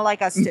probably going to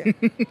like us too.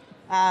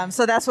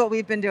 So that's what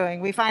we've been doing.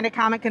 We find a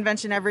comic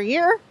convention every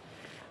year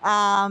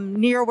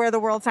near where the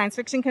World Science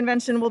Fiction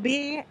Convention will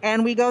be.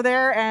 And we go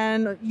there,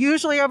 and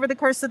usually over the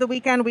course of the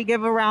weekend, we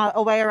give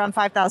away around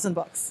 5,000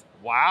 books.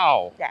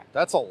 Wow. Yeah.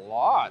 That's a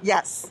lot.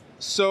 Yes.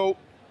 So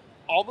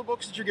all the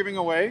books that you're giving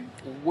away,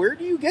 where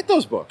do you get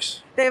those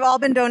books? They've all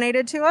been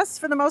donated to us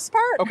for the most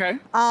part. Okay.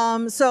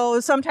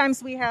 So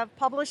sometimes we have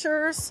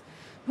publishers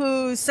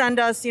who send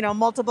us,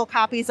 multiple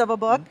copies of a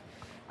book.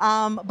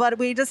 But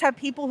we just have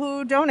people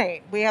who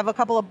donate. We have a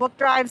couple of book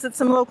drives at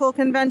some local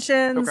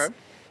conventions. Okay.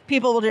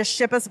 People will just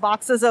ship us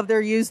boxes of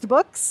their used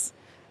books.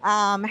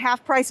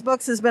 Half Price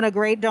Books has been a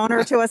great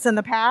donor to us in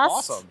the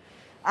past.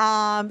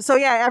 Awesome. So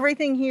yeah,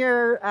 everything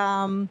here.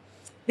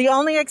 The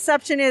only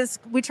exception is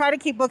we try to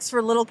keep books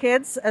for little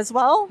kids as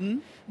well. Mm-hmm.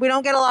 We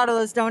don't get a lot of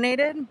those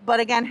donated, but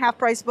again, Half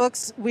Price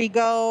Books, we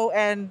go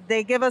and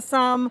they give us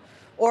some,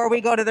 or we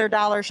go to their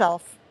dollar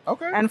shelf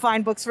and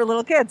find books for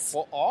little kids.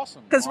 Well,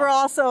 awesome. Because we're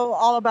also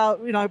all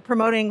about,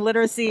 promoting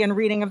literacy and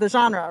reading of the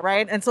genre,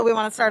 right? And so we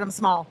want to start them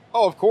small.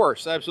 Oh, of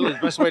course. Absolutely.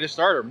 The best way to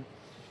start them.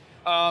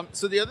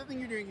 So the other thing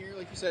you're doing here,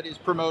 like you said, is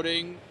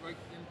promoting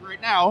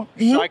right now,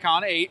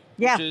 SciCon 8,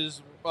 which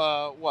is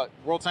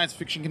World Science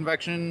Fiction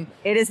Convention.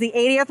 It is the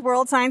 80th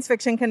World Science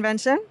Fiction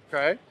Convention.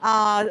 Okay.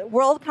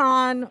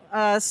 WorldCon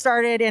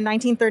started in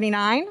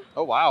 1939.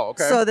 Oh, wow.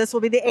 Okay. So this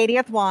will be the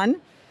 80th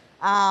one.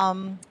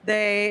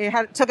 They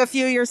took a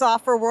few years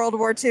off for World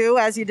War II,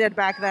 as you did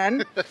back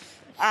then.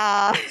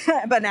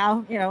 But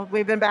now,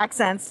 we've been back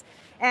since.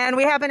 And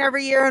we happen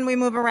every year and we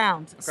move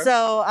around. Okay.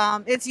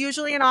 So it's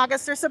usually in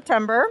August or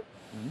September.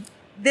 Mm-hmm.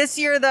 This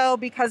year, though,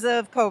 because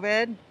of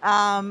COVID,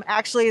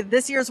 actually,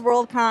 this year's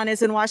WorldCon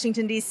is in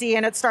Washington, D.C.,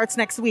 and it starts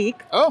next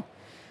week. Oh.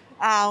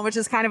 Which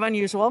is kind of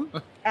unusual.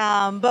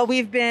 But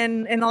we've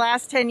been, in the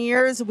last 10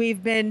 years,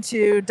 we've been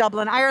to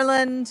Dublin,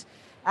 Ireland.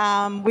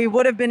 We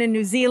would have been in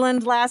New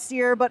Zealand last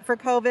year, but for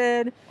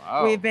COVID.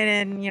 Wow. We've been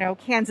in,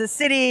 Kansas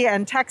City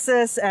and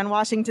Texas and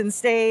Washington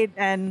State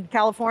and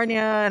California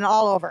and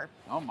all over.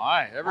 Oh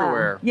my,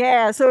 everywhere.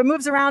 Yeah, so it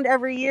moves around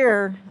every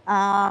year,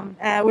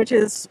 which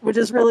is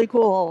really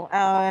cool.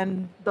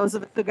 And those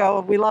of us who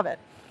go, we love it.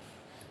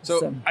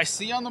 So I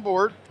see on the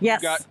board,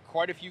 yes, you've got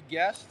quite a few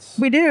guests.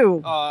 We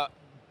do. Can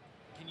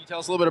you tell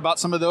us a little bit about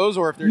some of those,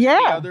 or if there's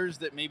any others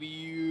that maybe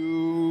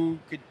you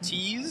could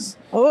tease?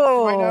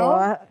 Oh,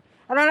 I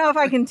don't know if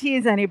I can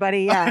tease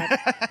anybody yet.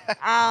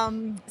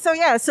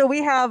 So we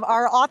have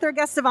our author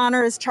guest of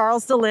honor is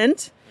Charles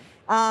DeLint.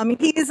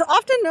 He's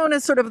often known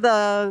as sort of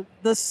the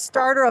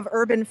starter of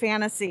urban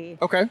fantasy.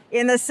 Okay.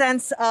 In the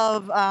sense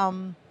of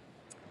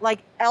like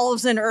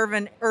elves in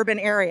urban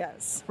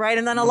areas, right?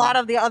 And then a lot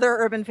of the other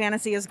urban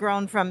fantasy has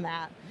grown from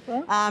that.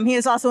 Okay. He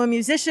is also a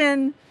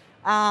musician,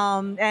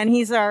 and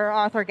he's our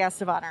author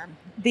guest of honor.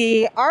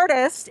 The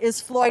artist is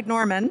Floyd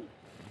Norman.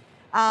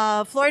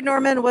 Floyd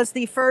Norman was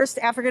the first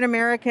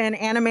African-American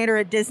animator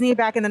at Disney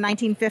back in the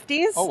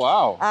 1950s. Oh,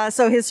 wow.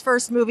 So his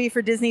first movie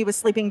for Disney was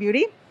Sleeping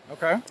Beauty.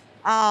 Okay.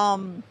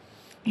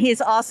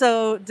 He's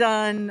also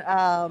done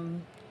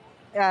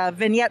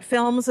vignette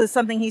films, is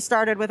something he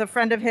started with a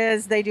friend of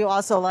his. They do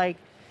also like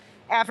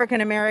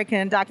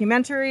African-American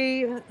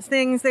documentary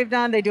things they've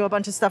done. They do a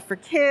bunch of stuff for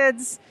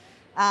kids.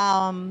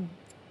 And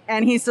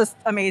he's just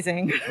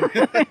amazing.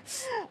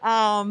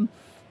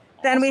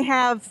 Then we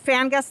have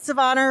fan guests of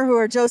honor who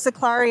are Joe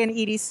Ciclari and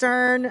Edie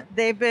Stern.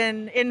 They've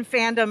been in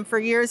fandom for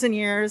years and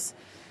years.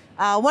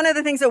 One of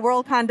the things that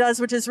WorldCon does,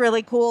 which is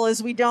really cool,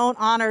 is we don't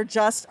honor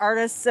just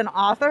artists and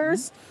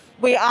authors.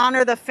 We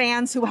honor the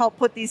fans who help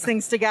put these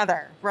things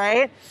together,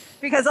 right?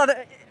 Because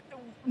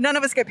none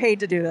of us get paid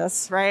to do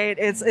this, right?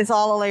 It's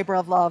all a labor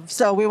of love.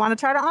 So we want to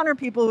try to honor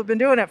people who've been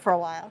doing it for a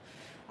while.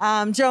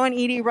 Joe and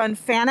Edie run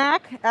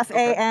FANAC,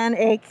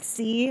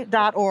 FANAC.org.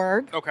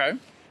 Okay.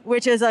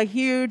 Which is a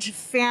huge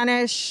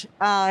fanish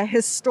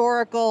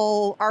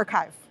historical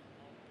archive.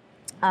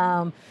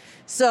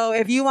 So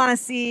if you want to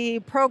see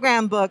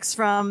program books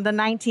from the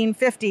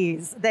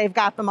 1950s, they've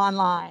got them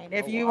online.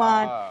 If you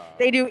want,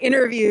 they do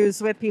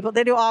interviews with people.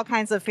 They do all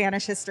kinds of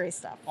fanish history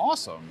stuff.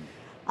 Awesome.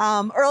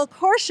 Earl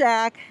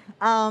Korshak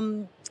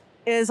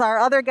is our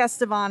other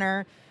guest of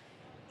honor.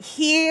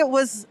 He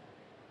was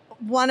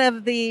one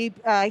of the,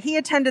 he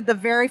attended the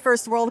very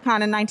first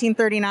WorldCon in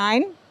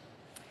 1939.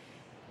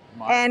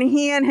 And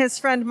he and his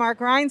friend Mark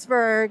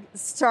Reinsberg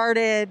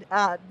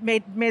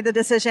made the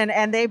decision,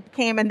 and they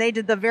came and they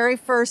did the very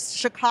first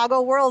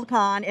Chicago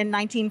WorldCon in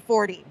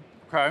 1940.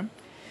 Okay.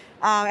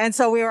 And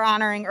so we were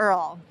honoring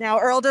Earl. Now,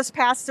 Earl just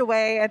passed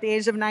away at the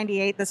age of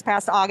 98 this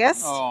past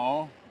August.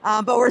 Oh.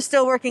 But we're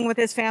still working with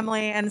his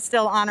family and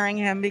still honoring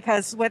him,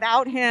 because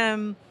without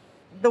him,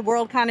 the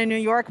WorldCon in New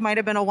York might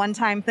have been a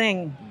one-time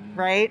thing,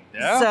 right?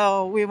 Yeah.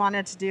 So we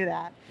wanted to do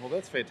that. Well,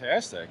 that's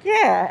fantastic.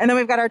 Yeah, and then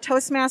we've got our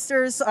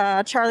Toastmasters,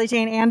 Charlie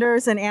Jane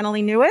Anders and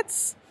Annalie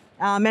Newitz.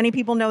 Many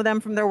people know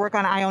them from their work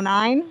on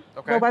IO9,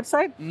 the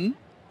website,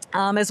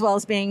 as well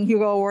as being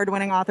Hugo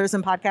Award-winning authors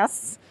and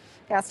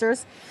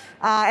podcasters.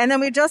 And then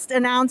we just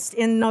announced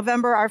in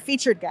November our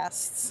featured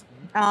guests.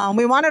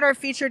 We wanted our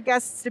featured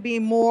guests to be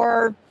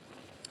more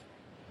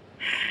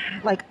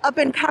like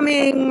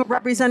up-and-coming,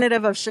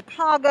 representative of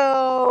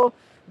Chicago,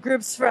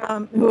 groups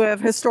who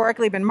have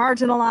historically been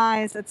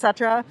marginalized,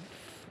 etc.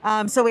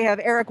 So we have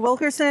Eric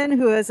Wilkerson,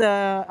 who is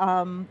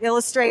a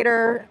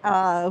illustrator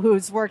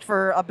who's worked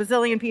for a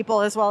bazillion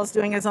people as well as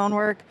doing his own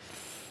work.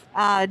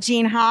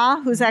 Jean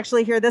Ha, who's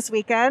actually here this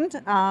weekend,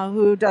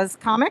 who does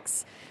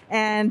comics.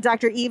 And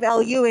Dr. Eve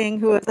L. Ewing,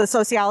 who is a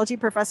sociology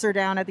professor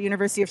down at the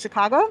University of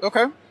Chicago.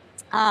 Okay.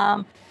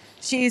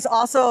 She's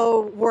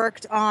also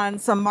worked on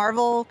some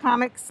Marvel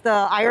comics, the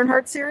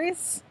Ironheart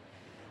series.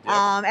 Yep.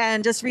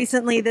 And just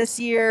recently this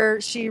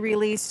year, she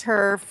released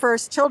her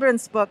first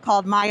children's book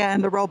called Maya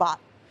and the Robot.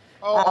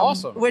 Oh,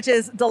 awesome. Which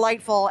is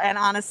delightful. And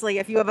honestly,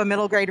 if you have a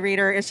middle grade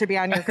reader, it should be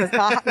on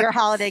your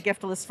holiday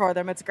gift list for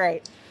them. It's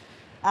great.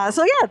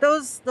 So yeah,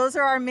 those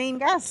are our main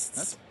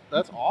guests.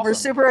 That's awesome. We're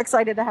super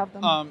excited to have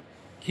them.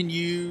 Can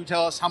you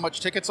tell us how much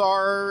tickets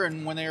are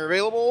and when they are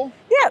available?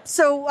 Yeah,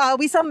 so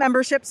we sell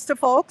memberships to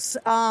folks.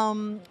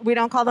 We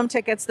don't call them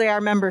tickets; they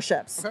are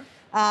memberships.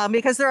 Okay.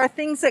 Because there are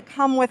things that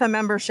come with a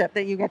membership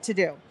that you get to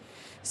do.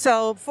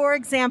 So, for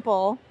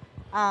example,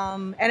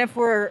 and if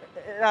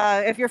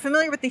you're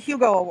familiar with the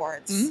Hugo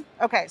Awards,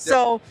 okay,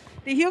 so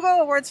the Hugo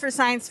Awards for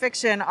science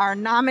fiction are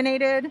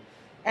nominated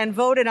and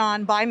voted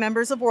on by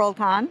members of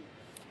Worldcon,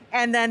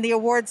 and then the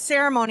awards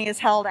ceremony is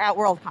held at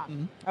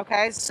Worldcon.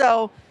 Okay,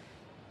 so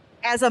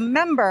as a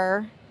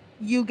member,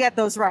 you get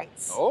those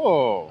rights.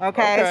 Oh.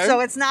 Okay, so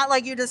it's not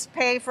like you just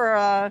pay for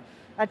a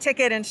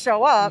ticket and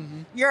show up.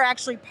 You're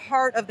actually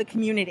part of the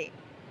community,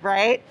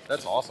 right?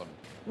 That's awesome.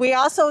 We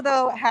also,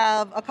 though,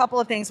 have a couple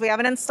of things. We have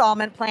an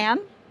installment plan,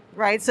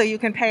 right? So you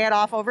can pay it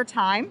off over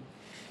time.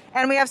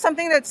 And we have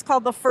something that's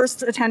called the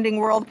First Attending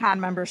Worldcon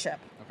membership.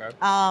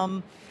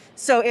 Okay.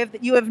 So if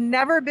you have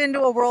never been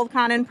to a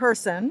Worldcon in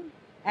person,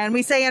 and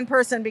we say in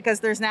person because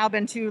there's now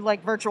been 2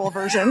 virtual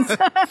versions.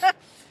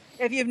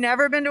 If you've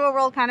never been to a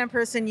Worldcon in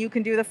person, you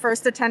can do the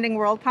First Attending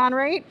Worldcon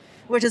rate,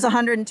 which is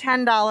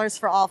 $110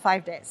 for all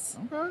 5 days.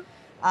 Okay.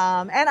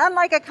 And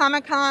unlike a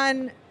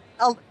Comic-Con,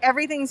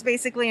 everything's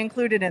basically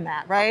included in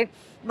that, right?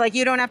 Like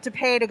you don't have to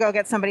pay to go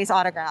get somebody's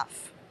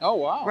autograph. Oh,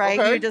 wow. Right?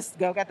 Okay. You just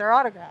go get their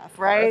autograph,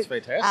 right? Oh, that's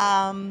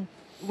fantastic.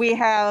 We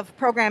have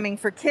programming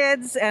for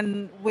kids,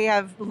 and we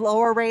have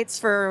lower rates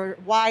for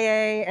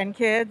YA and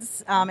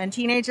kids and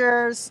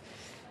teenagers.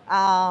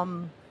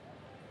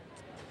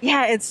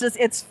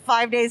 It's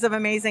 5 days of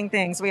amazing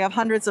things. We have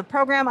hundreds of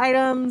program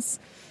items.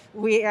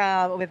 We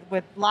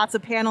with lots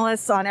of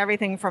panelists on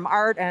everything from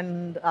art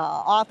and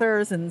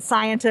authors and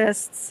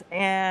scientists,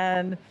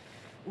 and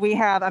we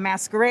have a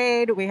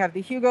masquerade. We have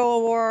the Hugo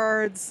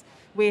Awards.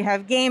 We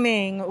have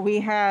gaming.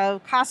 We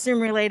have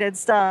costume-related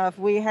stuff.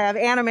 We have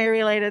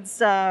anime-related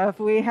stuff.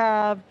 We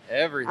have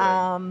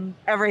everything.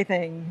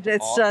 Everything.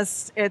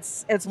 It's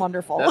it's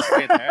wonderful. That's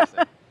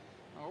fantastic.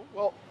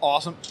 Well,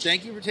 awesome.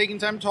 Thank you for taking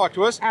time to talk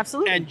to us.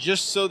 Absolutely. And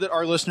just so that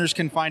our listeners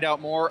can find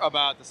out more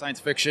about the Science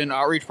Fiction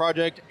Outreach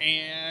Project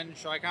and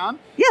ShyCon,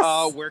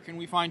 yes. Where can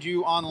we find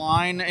you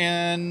online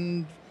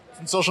and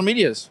social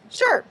medias?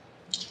 Sure.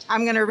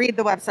 I'm going to read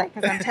the website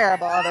because I'm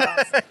terrible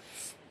otherwise.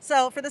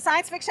 So for the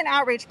Science Fiction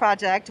Outreach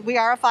Project, we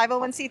are a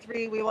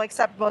 501c3. We will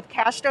accept both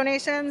cash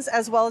donations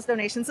as well as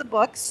donations of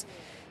books.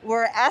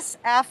 We're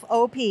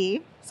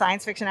SFOP,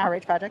 Science Fiction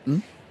Outreach Project,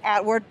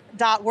 at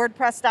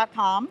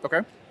wordpress.com.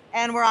 Okay.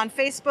 And we're on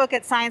Facebook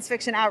at Science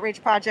Fiction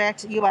Outreach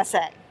Project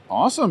USA.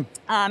 Awesome.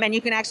 And you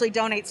can actually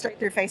donate straight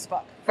through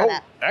Facebook for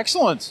that.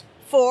 Excellent.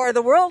 For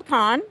the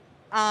Worldcon,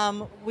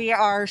 we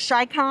are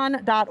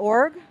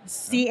chycon.org,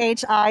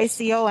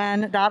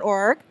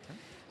 CHICON.org.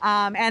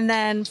 And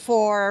then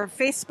for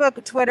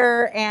Facebook,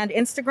 Twitter, and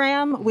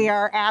Instagram, we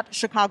are at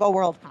Chicago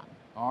Worldcon.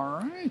 All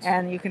right.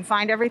 And you can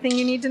find everything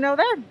you need to know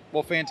there.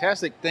 Well,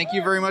 fantastic. Thank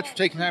you very much for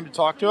taking time to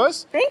talk to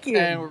us. Thank you.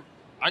 And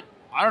I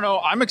don't know.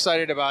 I'm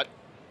excited about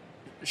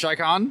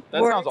ShyCon.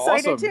 That we're sounds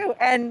excited awesome. too.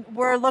 And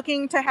we're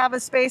looking to have a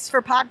space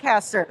for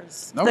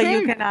podcasters. So Okay.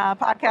 you can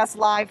podcast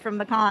live from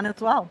the con as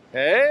well.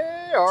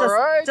 Hey, all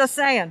right. Just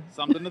saying.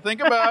 Something to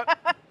think about.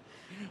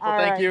 Well,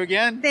 thank you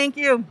again. Thank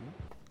you.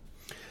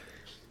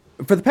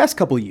 For the past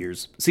couple of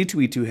years,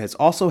 C2E2 has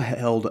also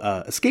held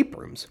escape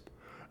rooms.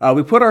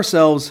 We put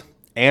ourselves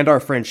and our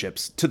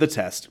friendships to the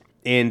test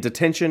in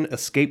Detention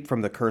Escape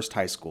from the Cursed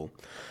High School.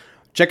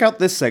 Check out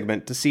this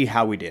segment to see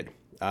how we did.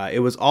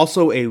 It was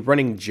also a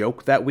running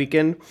joke that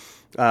weekend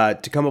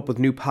to come up with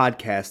new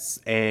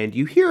podcasts, and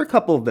you hear a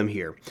couple of them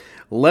here.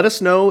 Let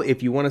us know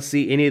if you want to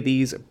see any of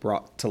these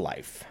brought to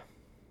life.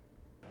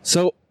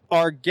 So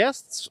our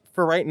guests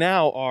for right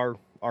now are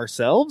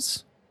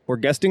ourselves. We're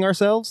guesting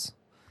ourselves.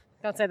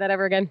 Don't say that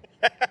ever again.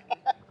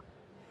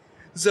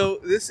 So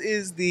this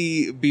is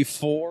the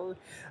before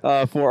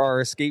for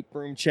our escape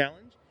room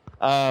challenge.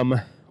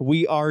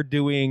 We are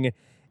doing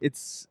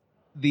it's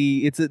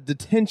a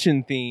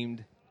detention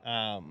themed.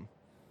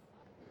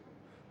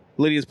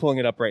 Lydia's pulling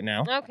it up right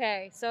now.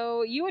 Okay,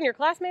 so you and your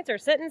classmates are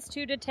sentenced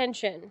to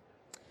detention.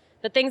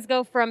 But things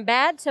go from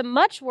bad to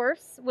much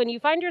worse when you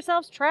find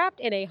yourselves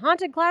trapped in a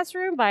haunted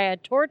classroom by a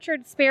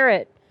tortured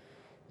spirit.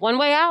 One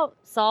way out,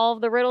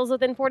 solve the riddles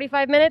within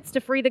 45 minutes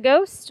to free the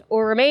ghost,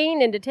 or remain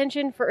in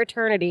detention for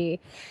eternity.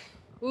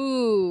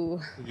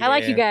 Ooh, I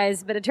like you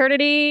guys, but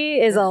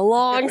eternity is a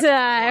long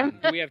time.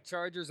 Do we have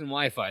chargers and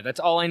Wi-Fi? That's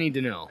all I need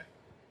to know.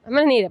 I'm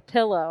going to need a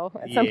pillow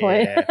at some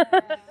point.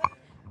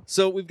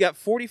 So we've got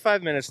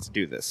 45 minutes to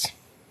do this.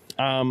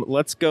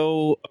 Let's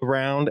go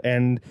around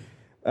and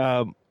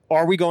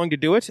are we going to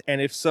do it? And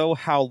if so,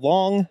 how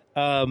long?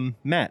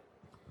 Matt?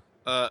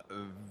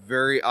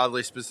 Very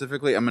oddly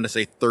specifically, I'm going to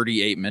say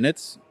 38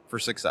 minutes for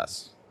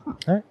success. All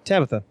right,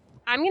 Tabitha.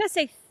 I'm going to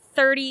say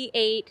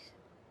 38.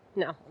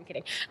 No, I'm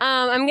kidding.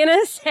 I'm going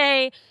to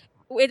say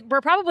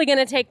we're probably going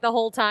to take the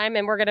whole time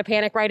and we're going to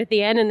panic right at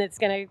the end, and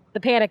the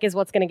panic is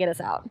what's going to get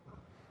us out.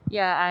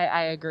 Yeah,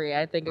 I agree.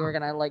 I think we're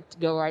going to to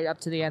go right up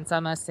to the end. So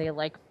I'm going to say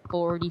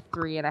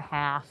 43 and a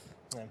half.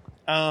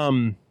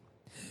 At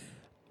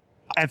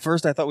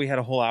first I thought we had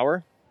a whole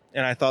hour.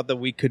 and I thought that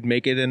we could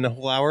make it in a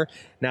whole hour.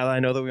 Now that I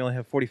know that we only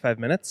have 45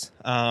 minutes,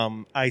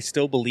 I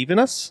still believe in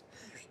us,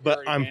 but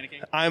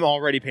I'm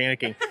already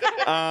panicking.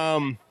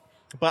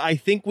 But I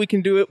think we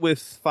can do it with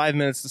 5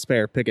 minutes to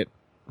spare. Pick it.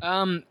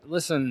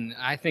 Listen,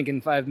 I think in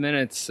 5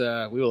 minutes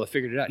we will have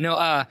figured it out. No,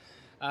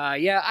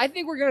 yeah, I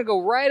think we're gonna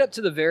go right up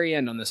to the very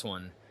end on this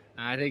one.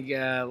 I think,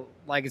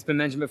 like it's been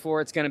mentioned before,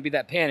 it's gonna be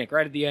that panic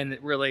right at the end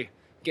that really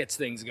gets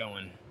things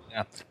going.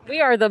 Yeah. We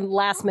are the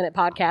last minute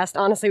podcast.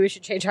 Honestly, we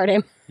should change our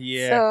name.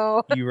 Yeah,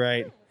 So. you're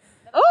right.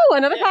 Oh,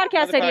 another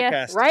podcast another idea.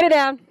 podcast. Write it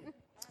down.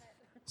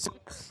 So,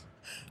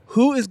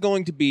 who is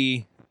going to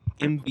be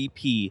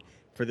MVP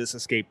for this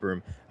escape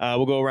room?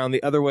 We'll go around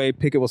the other way.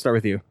 Pickett, we'll start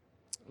with you.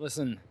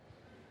 Listen,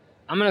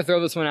 I'm going to throw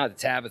this one out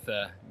to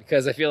Tabitha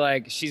because I feel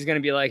like she's going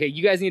to be like, hey,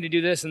 you guys need to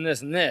do this and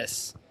this and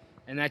this.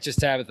 And that's just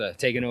Tabitha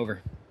taking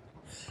over.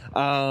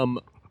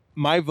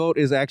 My vote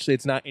is actually,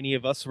 it's not any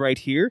of us right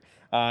here.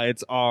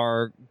 It's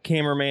our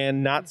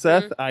cameraman, not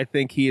Seth. I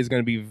think he is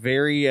going to be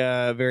very,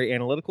 very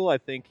analytical. I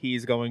think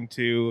he's going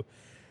to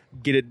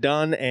get it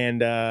done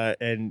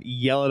and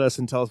yell at us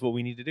and tell us what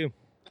we need to do.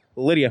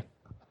 Lydia.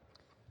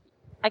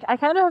 I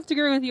kind of have to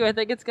agree with you. I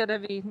think it's gonna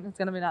be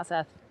not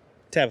Seth.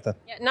 Tabitha.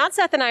 Yeah, not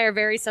Seth and I are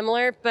very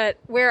similar, but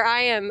where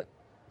I am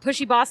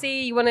pushy bossy,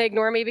 you want to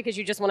ignore me because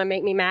you just want to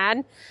make me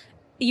mad.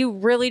 You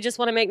really just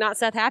want to make not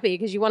Seth happy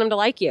because you want him to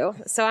like you.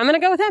 So I'm going to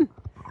go with him.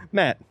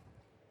 Matt.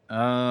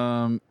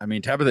 I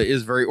mean, Tabitha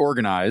is very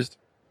organized.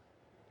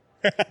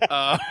 You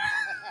want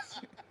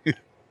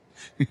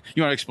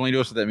to explain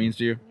to us what that means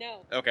to you? No.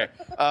 Okay.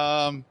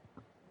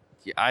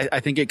 Yeah, I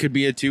think it could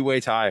be a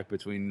two-way tie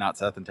between not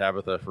Seth and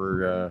Tabitha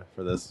for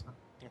this.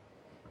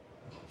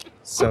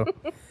 So,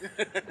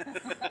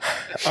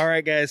 all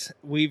right, guys,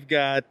 we've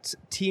got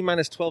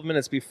T-minus 12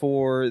 minutes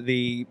before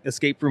the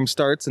escape room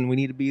starts, and we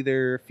need to be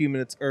there a few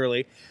minutes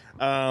early.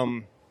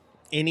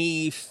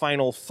 Any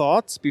final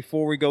thoughts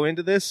before we go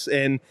into this?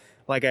 And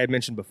like I had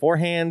mentioned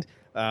beforehand,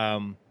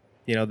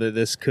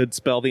 this could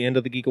spell the end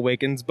of the Geek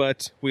Awakens,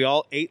 but we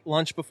all ate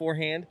lunch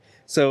beforehand,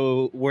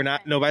 so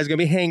nobody's going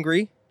to be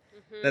hangry.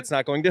 That's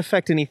not going to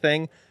affect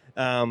anything.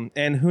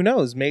 And who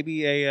knows,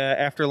 maybe a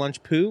after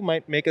lunch poo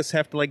might make us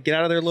have to get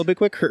out of there a little bit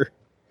quicker.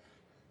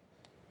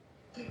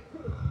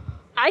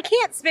 I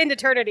can't spend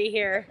eternity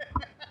here.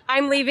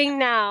 I'm leaving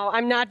now.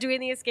 I'm not doing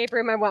the escape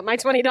room. I want my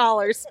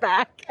 $20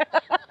 back.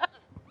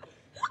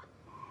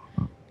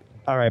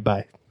 All right,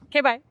 bye.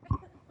 Okay, bye.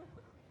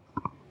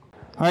 All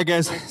right,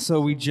 guys.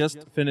 So we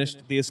just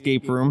finished the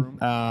escape room.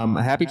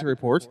 Happy to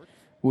report,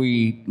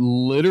 we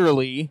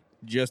literally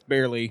just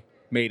barely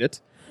made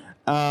it.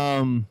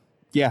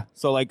 Yeah,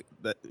 so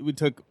we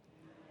took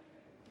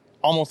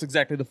almost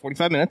exactly the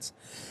 45 minutes.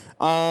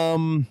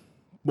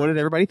 What did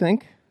everybody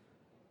think?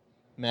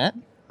 Matt?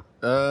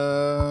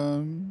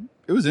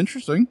 It was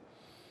interesting.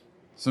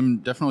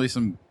 Definitely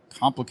some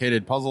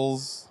complicated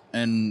puzzles,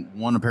 and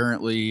one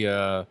apparently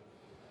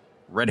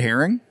red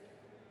herring.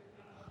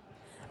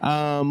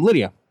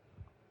 Lydia?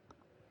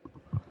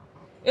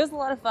 It was a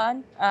lot of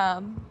fun.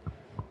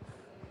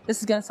 This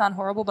is going to sound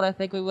horrible, but I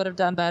think we would have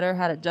done better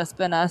had it just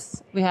been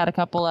us. We had a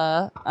couple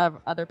of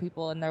other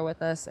people in there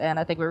with us, and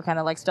I think we were kind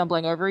of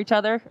stumbling over each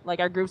other.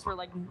 Our groups were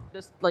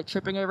just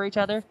tripping over each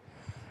other.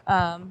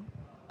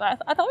 But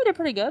I thought we did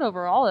pretty good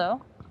overall,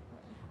 though.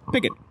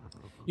 Pickett.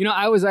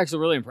 I was actually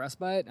really impressed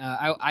by it.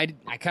 I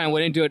kind of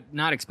went into it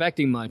not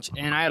expecting much,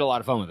 and I had a lot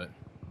of fun with it.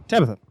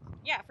 Tabitha.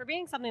 Yeah, for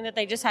being something that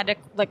they just had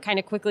to kind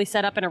of quickly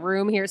set up in a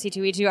room here at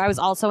C2E2, I was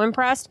also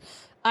impressed.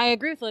 I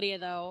agree with Lydia,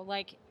 though.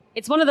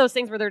 It's one of those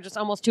things where there are just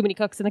almost too many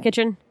cooks in the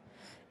kitchen.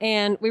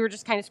 And we were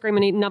just kind of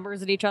screaming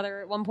numbers at each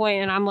other at one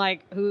point, and I'm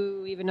like,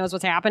 who even knows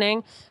what's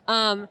happening?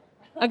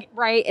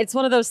 Right? It's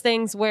one of those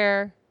things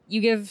where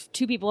you give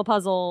two people a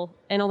puzzle,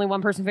 and only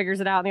one person figures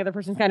it out, and the other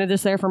person's kind of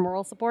just there for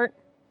moral support.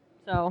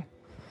 So,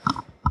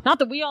 not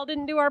that we all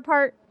didn't do our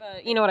part,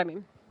 but you know what I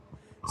mean.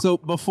 So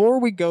before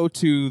we go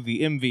to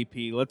the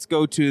MVP, let's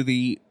go to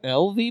the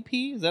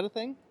LVP. Is that a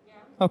thing?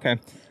 Yeah. Okay.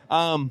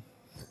 I'm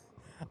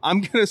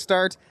going to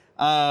start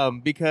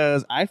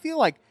because I feel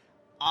like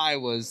I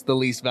was the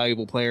least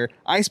valuable player.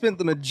 I spent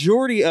the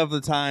majority of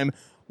the time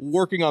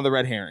working on the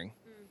red herring.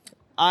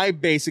 I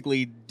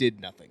basically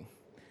did nothing.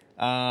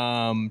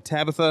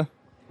 Tabitha,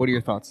 what are your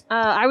thoughts?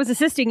 I was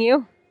assisting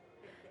you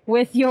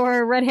with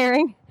your red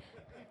herring.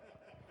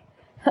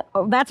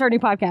 Oh, that's our new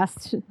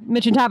podcast,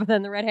 Mitch and Tabitha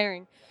and the Red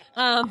Herring.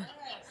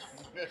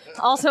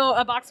 Also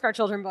a Boxcar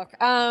Children book.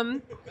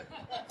 I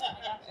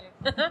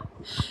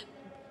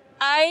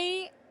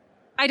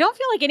don't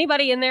feel like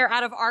anybody in there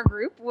out of our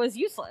group was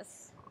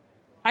useless.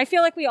 I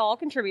feel like we all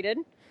contributed.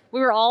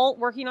 We were all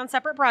working on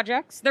separate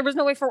projects. There was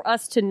no way for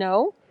us to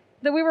know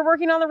that we were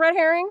working on the Red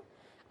Herring.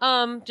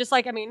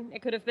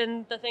 It could have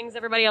been the things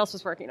everybody else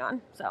was working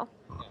on. So,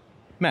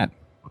 Matt.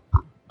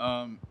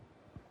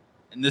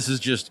 And this is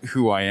just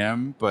who I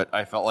am, but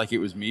I felt like it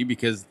was me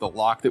because the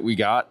lock that we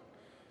got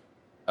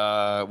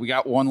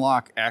one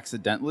lock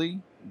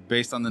accidentally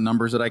based on the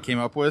numbers that I came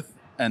up with,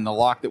 and the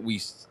lock that we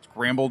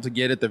scrambled to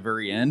get at the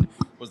very end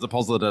was the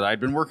puzzle that I'd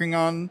been working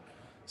on.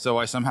 So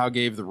I somehow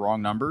gave the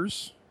wrong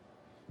numbers,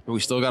 But we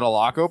still got a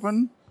lock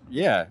open?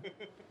 Yeah.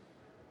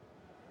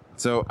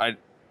 So I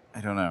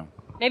don't know.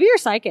 Maybe you're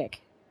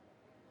psychic.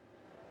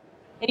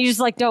 And you just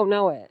like don't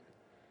know it.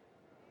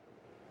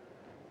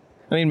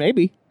 I mean,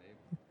 maybe.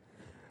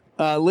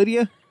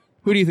 Lydia,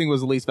 who do you think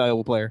was the least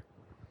valuable player?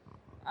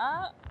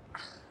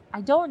 I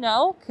don't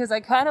know, because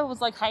I kind of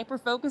was like hyper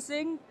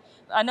focusing.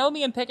 I know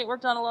me and Pickett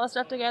worked on a lot of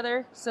stuff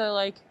together, so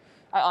like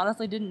I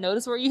honestly didn't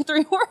notice where you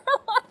three were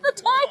a lot of the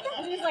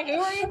time. He's like, who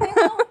are you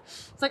thinking?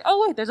 It's like,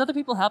 oh wait, there's other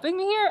people helping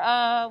me here.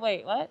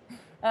 Wait, what?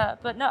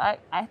 But no,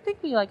 I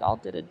think we like all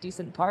did a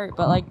decent part.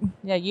 But like,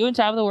 yeah, you and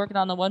Tabitha working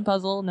on the one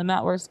puzzle, and then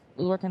Matt was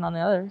working on the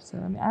other. So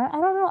I mean, I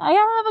don't know. I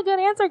don't have a good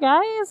answer,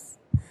 guys.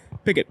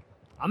 Pickett.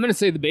 I'm gonna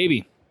say the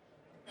baby.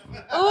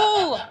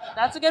 Ooh,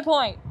 that's a good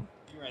point.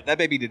 You're right. That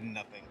baby did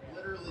nothing.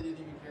 Literally didn't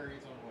even carry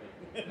its own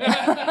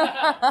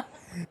weight.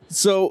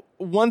 So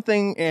one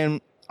thing,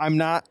 and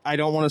I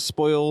don't want to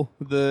spoil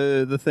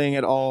the thing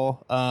at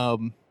all.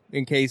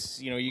 In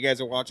case you guys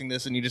are watching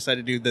this and you decide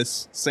to do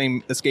this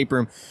same escape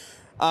room.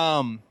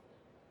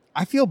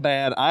 I feel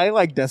bad. I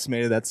like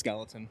decimated that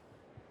skeleton.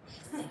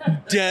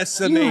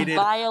 Decimated You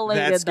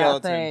violated that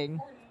skeleton.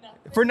 thing.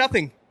 For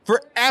nothing.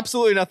 For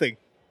absolutely nothing.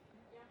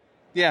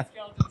 Yeah.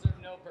 Skeletons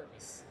serve no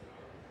purpose.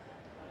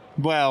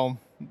 Well,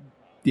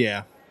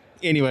 yeah.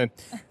 Anyway,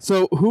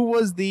 so who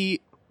was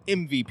the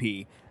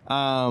MVP?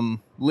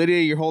 Lydia,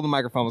 you're holding the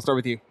microphone. We'll start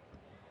with you.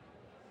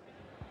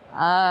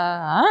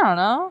 I don't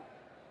know.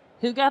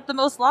 Who got the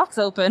most locks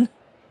open?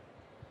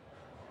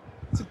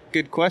 That's a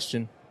good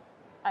question.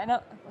 I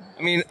know.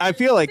 I mean, I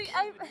feel like... See,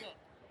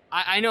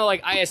 I know,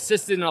 like, I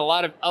assisted in a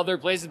lot of other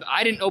places, but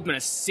I didn't open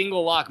a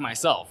single lock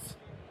myself.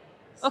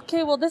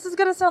 Okay, well, this is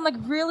going to sound like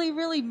really,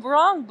 really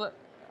wrong, but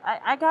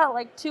I got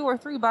like 2 or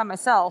 3 by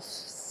myself,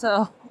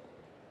 so...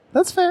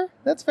 That's fair.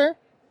 That's fair.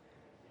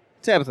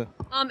 Tabitha.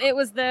 It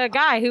was the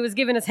guy who was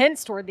giving us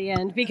hints toward the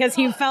end because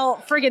he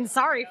felt friggin'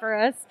 sorry for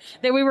us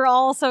that we were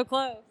all so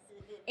close.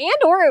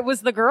 And or it was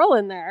the girl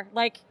in there.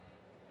 Like,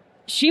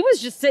 she was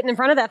just sitting in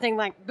front of that thing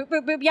like, boop,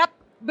 boop, boop, yep,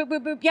 boop,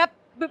 boop, boop, yep,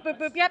 boop, boop,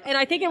 boop, yep. And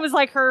I think it was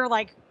like her,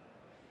 like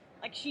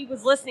she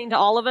was listening to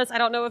all of us. I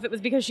don't know if it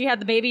was because she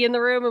had the baby in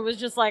the room and was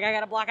just like, I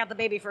got to block out the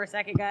baby for a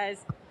second,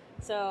 guys.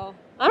 So,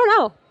 I don't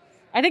know.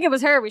 I think it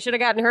was her. We should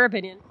have gotten her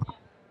opinion.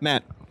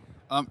 Matt.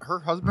 Her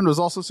husband was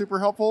also super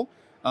helpful.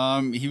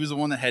 He was the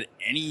one that had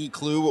any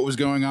clue what was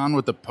going on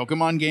with the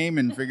Pokemon game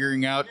and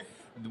figuring out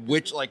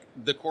which, like,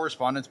 the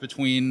correspondence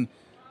between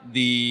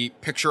the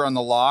picture on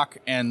the lock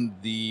and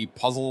the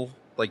puzzle.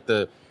 Like,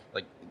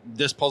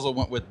 this puzzle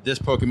went with this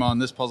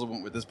Pokemon, this puzzle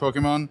went with this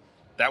Pokemon.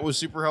 That was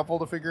super helpful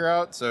to figure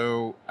out.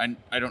 So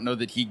I don't know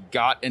that he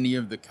got any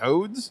of the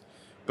codes,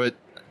 but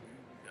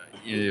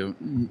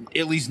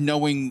at least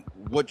knowing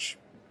which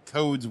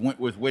codes went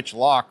with which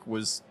lock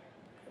was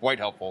quite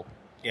helpful.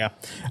 Yeah.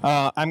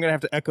 I'm going to have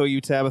to echo you,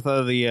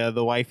 Tabitha,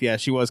 the wife. Yeah,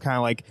 she was kind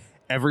of like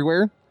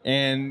everywhere.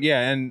 And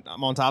yeah, and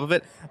I'm on top of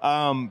it.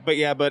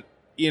 But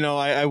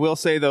I will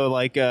say though,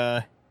 like,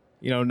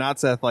 not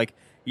Seth, like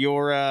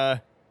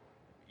your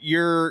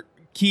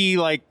key,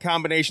 like,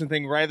 combination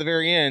thing right at the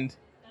very end.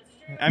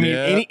 I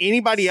mean,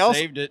 anybody else?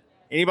 Saved it.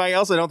 Anybody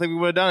else? I don't think we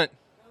would have done it.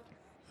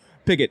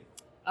 Pickett.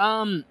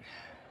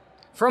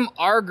 From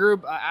our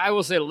group, I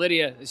will say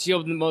Lydia, she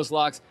opened the most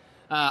locks.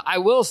 I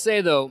will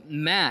say though,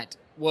 Matt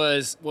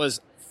was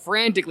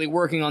frantically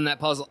working on that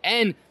puzzle,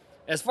 and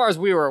as far as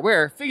we were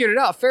aware, figured it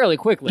out fairly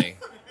quickly.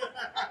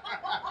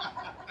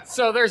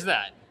 So there's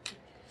that.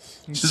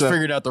 Just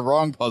figured out the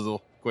wrong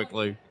puzzle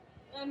quickly.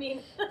 I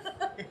mean,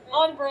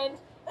 on brand.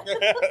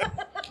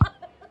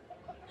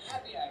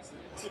 Happy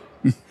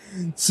accident.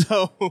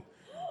 So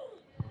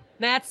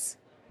Matt's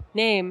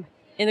name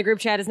in the group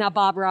chat is now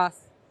Bob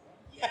Ross.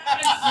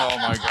 Oh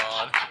my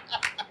god.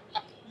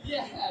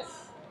 Yes.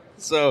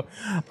 So,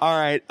 all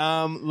right,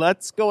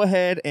 let's go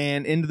ahead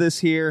and end this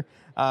here.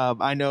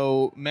 I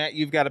know, Matt,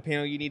 you've got a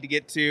panel you need to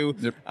get to.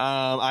 Yep.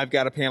 I've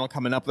got a panel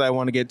coming up that I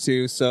want to get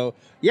to. So,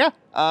 yeah,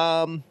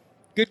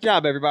 good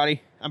job,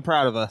 everybody. I'm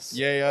proud of us.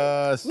 Yay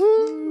us.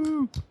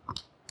 Woo!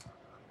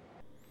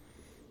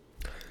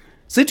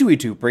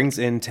 C2E2 brings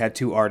in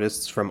tattoo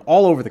artists from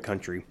all over the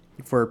country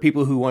for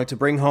people who want to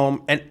bring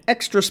home an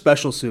extra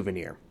special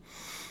souvenir.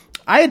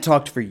 I had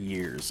talked for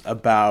years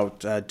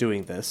about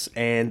doing this,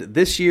 and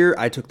this year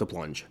I took the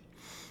plunge.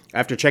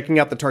 After checking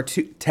out the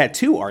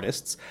tattoo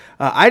artists,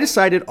 I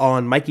decided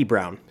on Mikey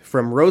Brown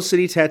from Rose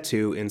City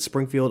Tattoo in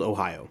Springfield,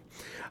 Ohio.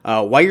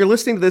 While you're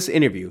listening to this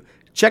interview,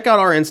 check out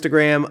our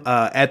Instagram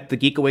at the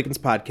Geek Awakens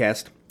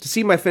Podcast to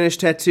see my finished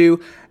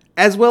tattoo,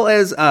 as well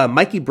as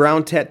Mikey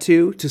Brown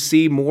Tattoo to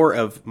see more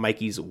of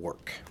Mikey's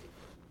work.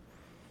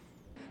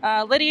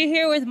 Lydia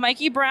here with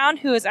Mikey Brown,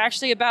 who is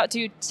actually about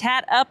to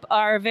tat up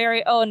our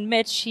very own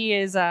Mitch. He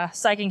is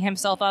psyching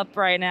himself up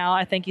right now.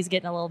 I think he's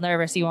getting a little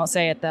nervous. He won't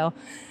say it, though.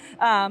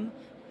 A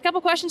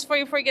couple questions for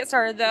you before you get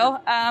started, though.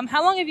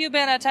 How long have you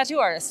been a tattoo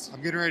artist?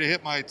 I'm getting ready to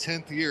hit my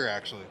 10th year,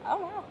 actually. Oh,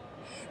 wow.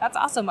 That's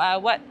awesome.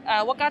 What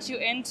got you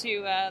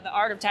into the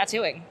art of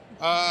tattooing?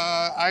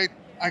 I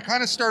I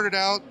kind of started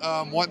out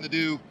wanting to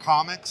do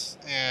comics,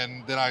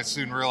 and then I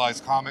soon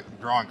realized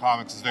drawing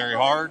comics is very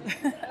hard.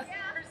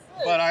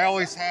 But I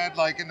always had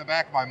like in the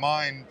back of my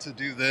mind to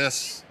do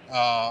this,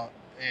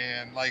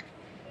 and like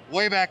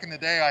way back in the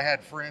day, I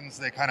had friends.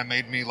 They kind of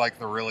made me like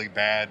the really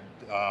bad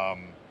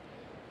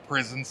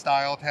prison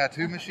style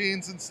tattoo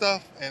machines and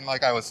stuff, and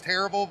like I was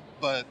terrible,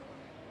 but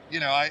you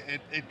know,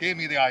 it gave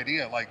me the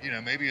idea, like, you know,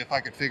 maybe if I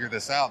could figure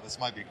this out, this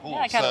might be cool.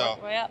 Yeah, kind of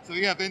worked way up. So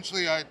yeah,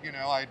 eventually I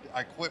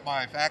quit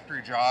my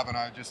factory job, and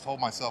I just told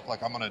myself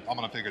like I'm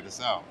gonna figure this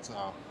out.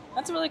 So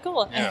that's really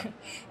cool. Yeah.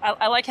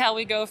 I like how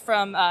we go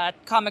from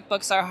comic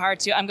books are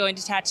hard to I'm going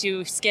to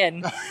tattoo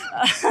skin.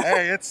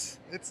 Hey,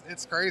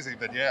 it's crazy,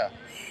 but yeah.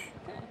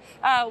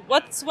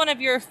 What's one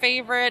of your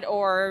favorite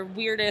or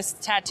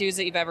weirdest tattoos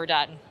that you've ever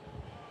done?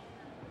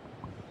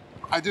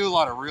 I do a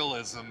lot of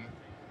realism.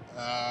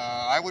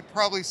 I would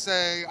probably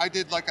say I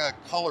did like a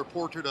color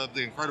portrait of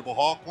the Incredible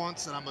Hulk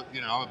once, and I'm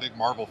a big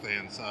Marvel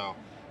fan, so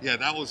yeah,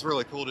 that was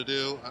really cool to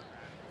do.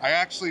 I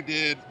actually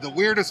did the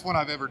weirdest one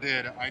I've ever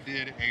did. I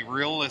did a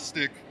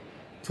realistic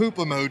poop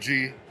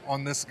emoji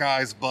on this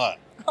guy's butt.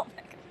 Oh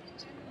my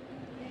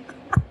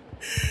god!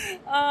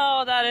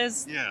 Oh, that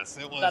is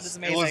That is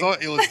amazing.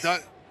 It was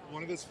done.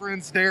 One of his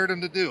friends dared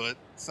him to do it,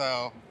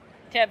 so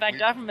can't back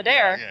down from a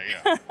dare.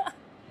 Yeah.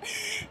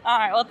 All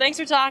right. Well, thanks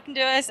for talking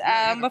to us.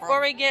 No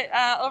Before we get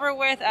over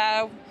with,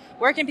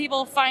 where can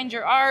people find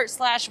your art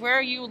 / where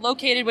are you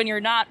located when you're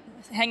not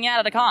hanging out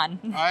at a con?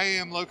 I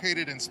am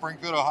located in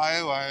Springfield,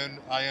 Ohio.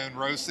 I own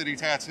Rose City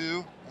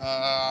Tattoo.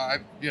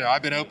 I've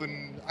been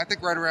open, I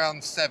think, right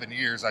around 7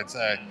 years, I'd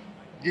say.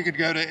 You could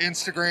go to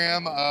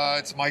Instagram.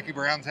 It's Mikey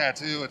Brown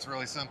Tattoo. It's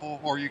really simple.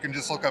 Or you can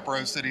just look up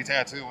Rose City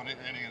Tattoo on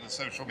any of the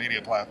social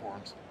media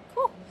platforms.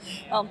 Cool.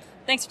 Well,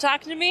 thanks for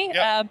talking to me.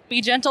 Yep.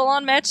 Be gentle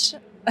on Mitch.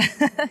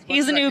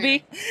 He's a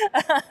newbie.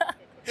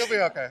 He'll be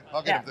okay.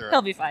 I'll get him through it.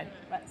 He'll be fine.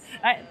 But,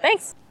 all right,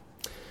 thanks.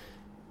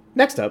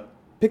 Next up,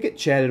 Pickett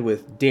chatted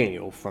with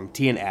Daniel from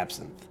Tea and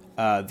Absinthe.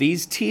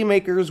 These tea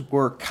makers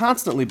were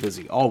constantly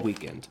busy all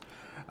weekend.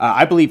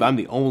 I believe I'm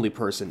the only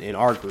person in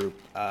our group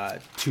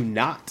to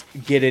not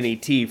get any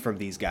tea from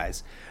these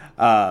guys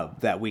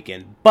that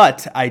weekend.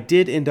 But I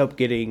did end up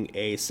getting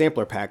a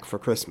sampler pack for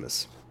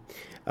Christmas.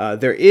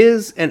 There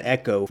is an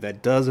echo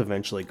that does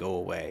eventually go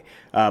away,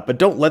 but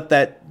don't let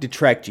that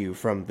detract you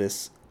from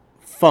this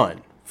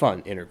fun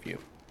interview.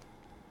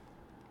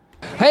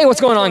 Hey, what's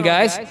going on,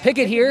 guys?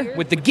 Pickett here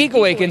with the Geek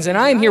Awakens, and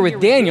I am here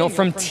with Daniel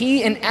from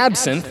Tea and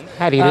Absinthe.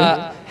 How do you do?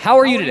 How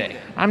are you today?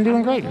 I'm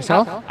doing great.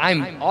 Yourself?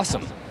 I'm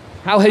awesome.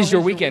 How has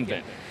your weekend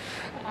been?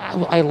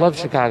 I love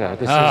Chicago.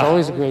 This is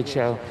always a great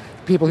show.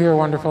 People here are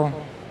wonderful.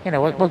 You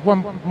know,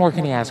 what more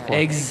can you ask for?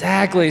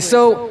 Exactly.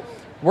 So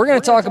we're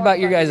going to talk about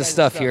your guys'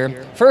 stuff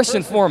here. First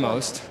and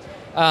foremost,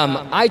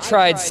 I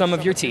tried some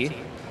of your tea.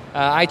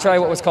 I tried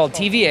what was called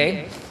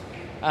TVA,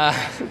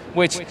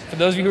 which, for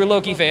those of you who are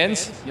Loki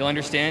fans, you'll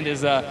understand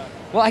is,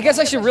 well, I guess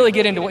I should really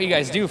get into what you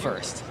guys do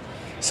first.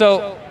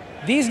 So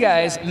these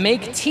guys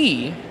make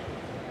tea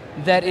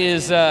that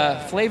is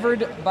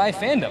flavored by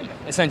fandom,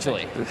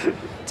 essentially.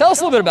 Tell us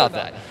a little bit about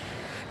that.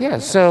 Yeah,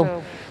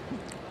 so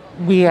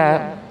we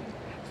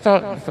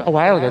thought a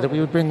while ago that we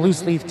would bring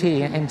loose leaf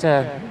tea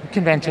into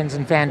conventions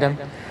and fandom,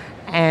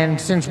 and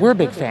since we're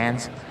big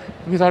fans,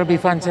 we thought it'd be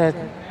fun to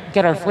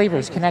get our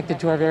flavors connected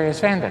to our various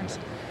fandoms.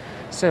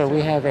 So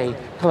we have a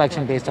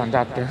collection based on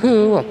Doctor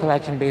Who, a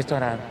collection based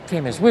on a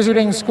famous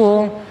wizarding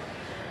school,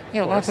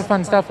 lots of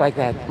fun stuff like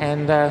that,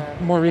 and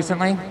more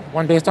recently,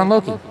 one based on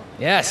Loki.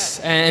 Yes,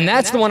 and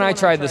that's the one I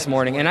tried this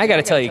morning, and I got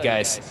to tell you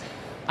guys,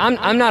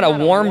 I'm not a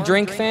warm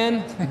drink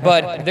fan,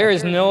 but there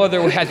is no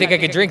other way I think I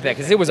could drink that,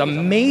 because it was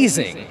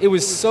amazing. It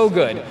was so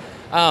good.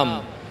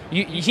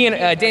 He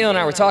and Daniel and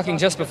I were talking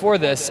just before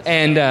this,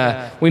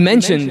 and we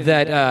mentioned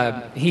that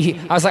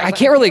I was like, I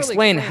can't really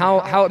explain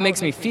how it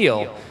makes me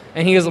feel.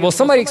 And he goes, well,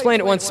 somebody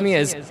explained it once to me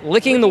as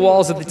licking the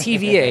walls of the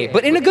TVA,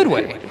 but in a good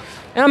way.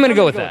 And I'm going to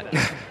go with that.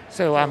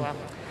 So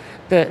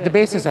the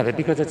basis of it,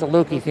 because it's a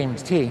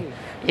Loki-themed tea,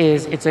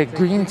 is it's a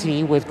green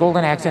tea with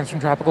golden accents from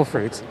tropical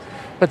fruits.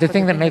 But the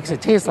thing that makes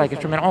it taste like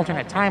it's from an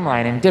alternate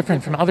timeline and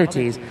different from other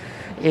teas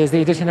is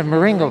the addition of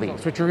moringa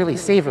leaves, which are really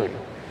savory.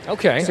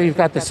 Okay. So you've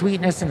got the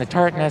sweetness and the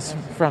tartness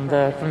from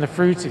the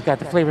fruits. You've got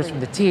the flavors from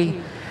the tea.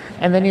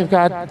 And then you've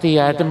got the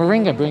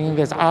moringa bringing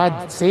this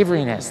odd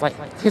savoriness, like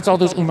hits all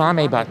those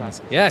umami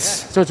buttons.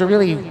 Yes. So it's a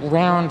really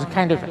round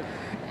kind of,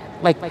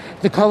 like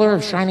the color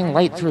of shining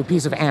light through a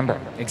piece of amber.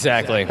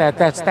 Exactly.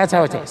 That's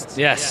how it tastes.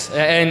 Yes,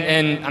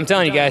 and I'm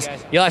telling you guys,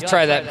 you'll have to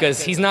try that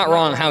because he's not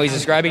wrong how he's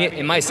describing it.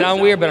 It might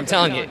sound weird, but I'm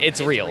telling you, it's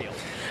real.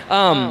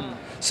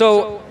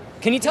 So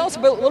can you tell us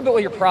a little bit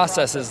what your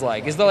process is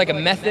like? Is there like a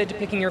method to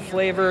picking your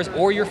flavors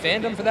or your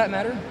fandom for that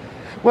matter?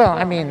 Well,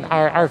 I mean,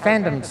 our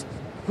fandoms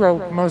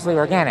grow mostly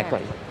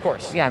organically. Of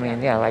course. Yeah, I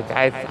mean, like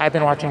I've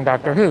been watching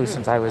Doctor Who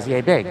since I was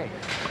yay big.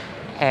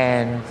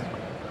 And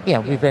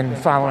we've been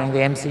following the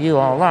MCU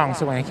all along,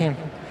 so when it came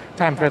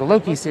time for the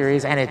Loki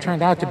series, and it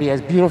turned out to be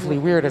as beautifully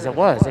weird as it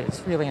was,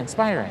 it's really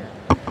inspiring.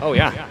 Oh,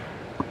 yeah.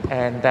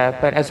 And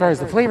but as far as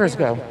the flavors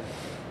go,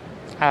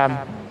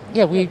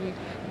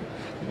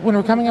 when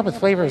we're coming up with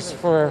flavors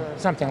for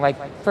something, like,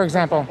 for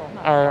example,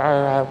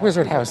 our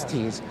Wizard House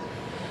teas,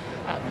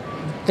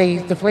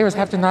 the flavors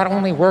have to not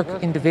only work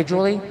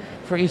individually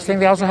for each thing,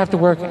 they also have to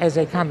work as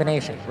a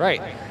combination.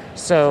 Right.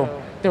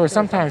 So there were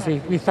some times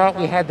we thought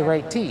we had the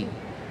right tea,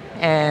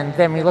 and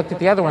then we looked at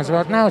the other ones and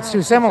went, no, it's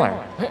too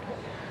similar.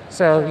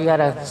 So you got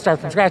to start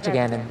from scratch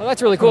again. And well,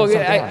 that's really cool.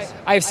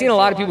 I've seen a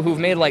lot of people who've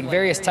made like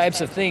various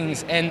types of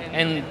things,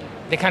 and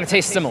they kind of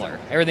taste similar.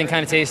 Everything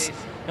kind of tastes.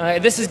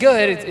 This is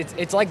good.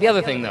 It's like the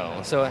other thing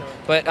though. So,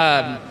 but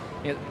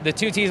the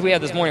two teas we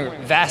had this morning were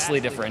vastly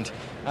different,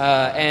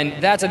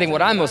 and that's I think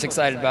what I'm most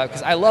excited about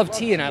because I love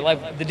tea and I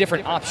love the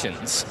different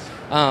options.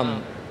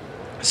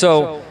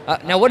 So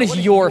now, what is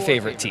your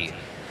favorite tea?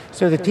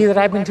 So the tea that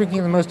I've been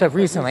drinking the most of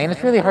recently, and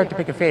it's really hard to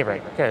pick a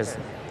favorite because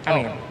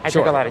I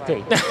drink a lot of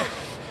tea.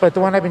 But the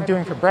one I've been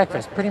doing for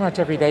breakfast pretty much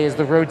every day is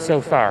the Road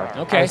So Far.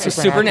 Okay, so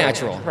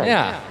supernatural. Right.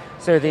 Yeah.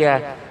 So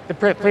the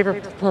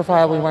flavor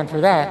profile we went for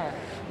that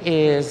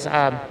is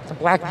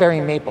blackberry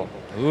maple.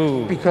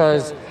 Ooh.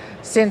 Because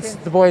since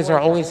the boys are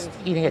always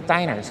eating at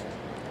diners,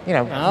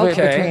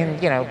 between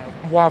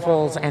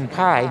waffles and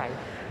pie,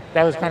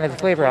 that was kind of the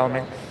flavor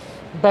element.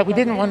 But we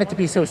didn't want it to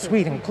be so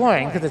sweet and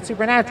cloying because it's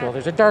supernatural.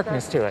 There's a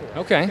darkness to it.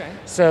 Okay.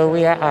 So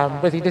we,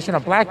 with the addition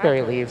of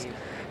blackberry leaves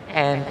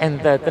and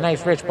the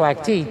nice rich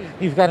black tea,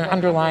 you've got an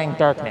underlying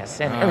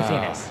darkness and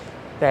earthiness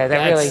that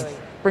really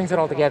brings it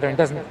all together and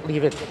doesn't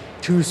leave it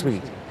too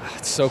sweet.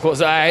 That's so cool.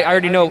 So I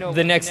already know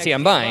the next tea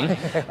I'm buying.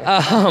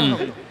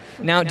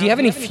 Now, do you have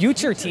any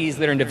future teas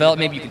that are in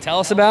development maybe you can tell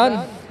us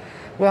about?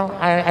 Well,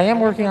 I am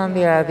working on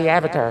the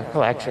Avatar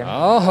collection.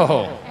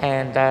 Oh.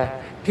 And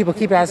people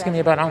keep asking me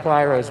about Uncle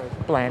Iroh's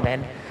blend,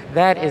 and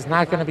that is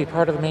not going to be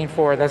part of the main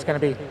four. That's going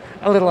to be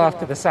a little off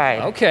to the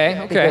side.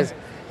 Okay. Because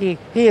he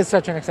is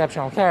such an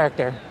exceptional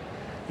character.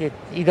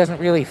 He doesn't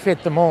really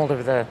fit the mold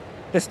of the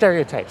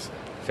stereotypes.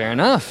 Fair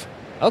enough.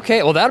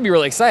 Okay, well, that'll be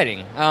really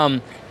exciting.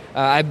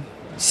 I've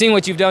seen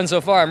what you've done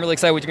so far. I'm really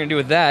excited what you're going to do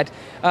with that.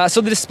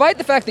 So despite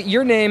the fact that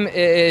your name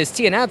is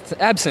tea and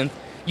absinthe,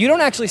 you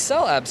don't actually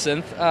sell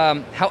absinthe.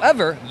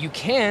 However, you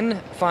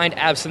can find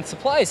absinthe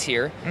supplies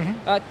here.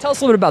 Mm-hmm. Tell us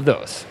a little bit about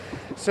those.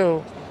 So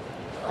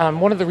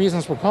one of the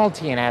reasons we're called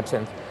tea and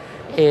absinthe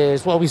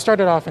is, well, we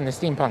started off in the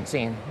steampunk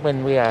scene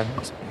when we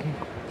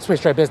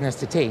switched our business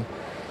to tea.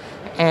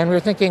 And we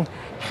were thinking,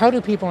 how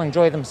do people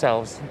enjoy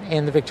themselves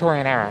in the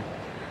Victorian era?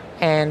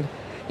 And,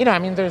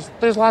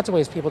 there's lots of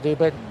ways people do,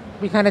 but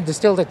we kind of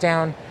distilled it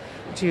down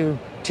to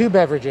two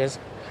beverages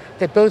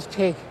that both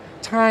take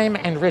time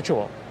and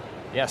ritual.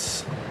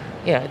 Yes.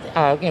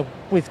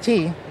 With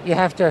tea, you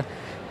have to,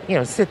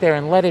 sit there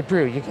and let it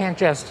brew. You can't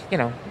just,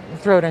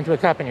 throw it into a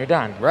cup and you're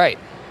done. Right.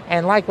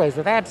 And likewise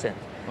with absinthe.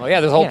 Well,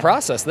 yeah, there's a whole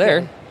process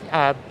there.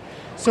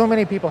 So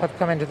many people have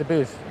come into the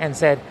booth and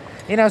said,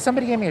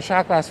 somebody gave me a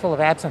shot glass full of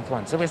absinthe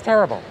once. It was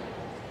terrible.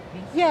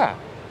 Yeah.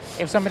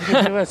 If somebody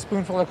gives you a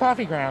spoonful of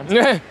coffee grounds,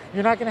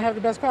 you're not going to have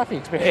the best coffee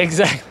experience.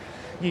 Exactly.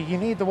 You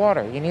need the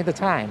water. You need the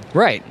time.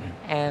 Right.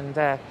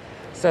 And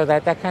so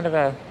that kind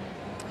of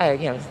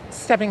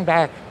stepping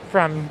back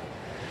from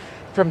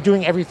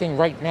doing everything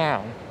right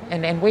now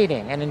and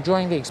waiting and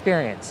enjoying the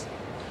experience.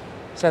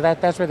 So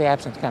that's where the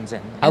absinthe comes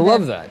in. I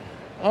love that.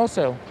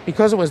 Also,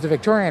 because it was the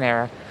Victorian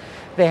era,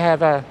 they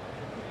have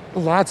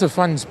lots of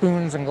fun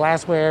spoons and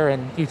glassware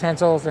and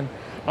utensils and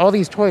all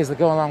these toys that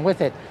go along with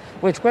it,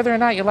 which, whether or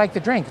not you like the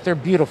drink, they're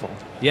beautiful.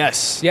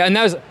 Yes. Yeah, and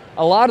that was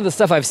a lot of the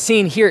stuff I've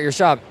seen here at your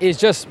shop is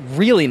just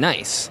really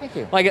nice. Thank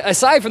you. Like,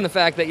 aside from the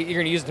fact that you're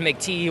going to use it to make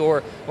tea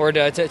or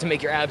to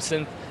make your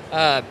absinthe,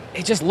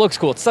 it just looks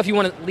cool. It's stuff you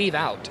want to leave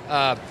out,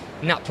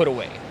 not put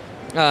away.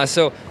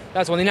 So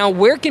that's one thing. Now,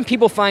 where can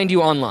people find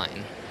you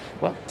online?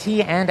 Well,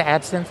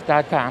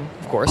 teaandabsinthe.com.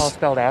 Of course. All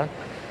spelled out.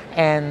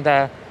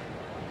 And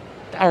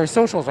our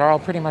socials are all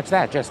pretty much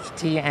that, just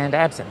tea and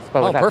absinthe,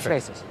 but without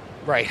spaces.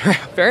 Right.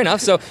 Fair enough.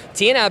 So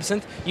tea and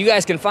absinthe, you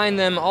guys can find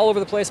them all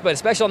over the place, but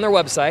especially on their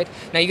website.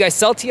 Now, you guys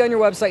sell tea on your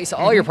website. You sell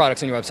all your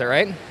products on your website,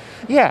 right?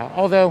 Yeah,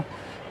 although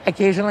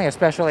occasionally,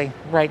 especially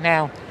right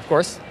now. Of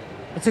course.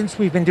 Since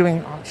we've been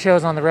doing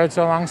shows on the road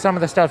so long, some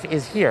of the stuff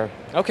is here.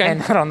 Okay. And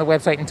not on the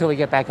website until we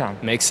get back home.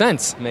 Makes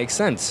sense.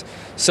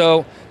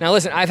 So, now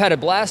listen, I've had a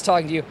blast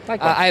talking to you.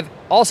 I've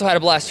also had a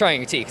blast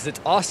trying your tea because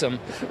it's awesome.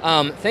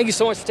 Thank you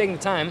so much for taking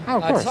the time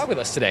to talk with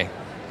us today.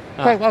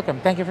 Quite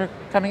welcome. Thank you for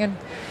coming in,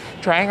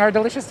 trying our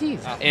delicious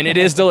teas. And it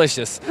is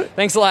delicious.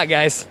 Thanks a lot,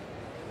 guys.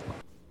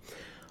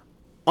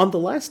 On the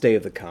last day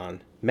of the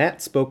con,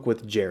 Matt spoke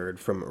with Jared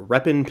from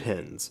Reppin'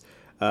 Pins.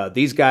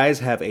 These guys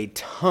have a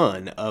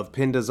ton of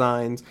pin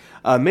designs,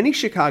 many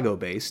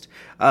Chicago-based,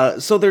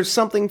 so there's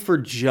something for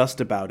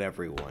just about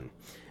everyone,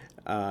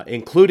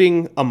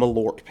 including a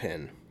Malort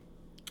pin.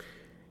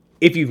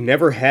 If you've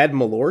never had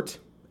Malort,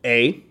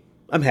 A,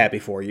 I'm happy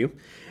for you,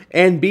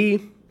 and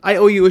B, I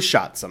owe you a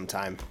shot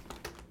sometime.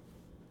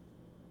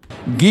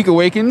 Geek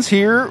Awakens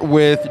here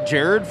with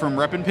Jared from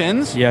Reppin'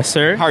 Pins. Yes,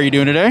 sir. How are you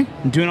doing today?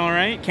 I'm doing all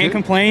right. Can't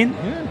complain.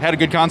 Yeah. Had a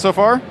good con so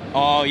far?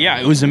 Oh, yeah.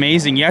 It was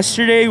amazing.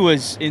 Yesterday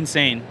was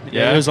insane.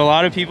 Yeah. There was a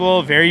lot of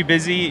people, very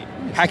busy.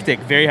 Hectic,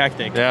 very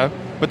hectic. Yeah,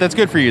 but that's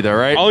good for you, though,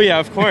 right? Oh yeah,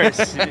 of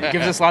course. It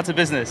gives us lots of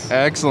business.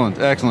 Excellent,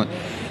 excellent.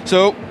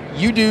 So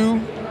you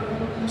do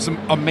some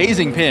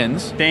amazing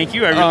pins. Thank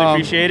you. I really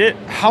appreciate it.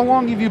 How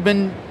long have you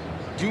been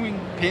doing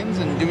pins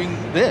and doing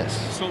this?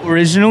 So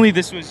originally,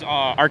 this was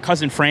our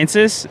cousin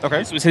Francis. Okay.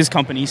 This was his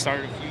company. He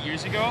started a few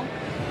years ago.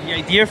 The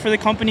idea for the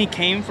company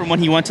came from when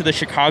he went to the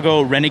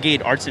Chicago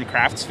Renegade Arts and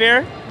Crafts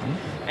Fair,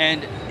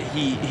 and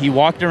he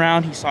walked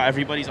around. He saw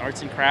everybody's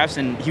arts and crafts,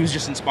 and he was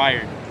just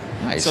inspired.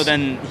 Nice. So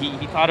then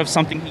he thought of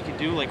something he could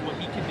do, like what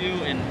he could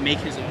do, and make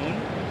his own.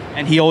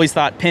 And he always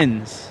thought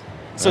pins.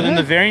 So then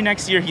the very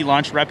next year, he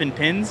launched Reppin'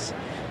 Pins.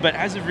 But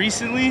as of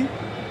recently,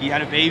 he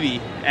had a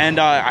baby, and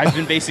I've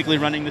been basically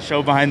running the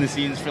show behind the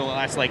scenes for the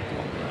last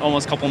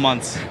almost couple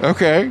months.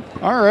 Okay,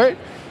 all right.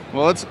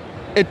 Well,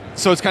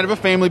 so it's kind of a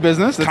family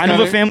business. That's Kind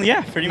of a family,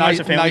 yeah, pretty much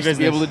a family nice business.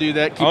 to be able to do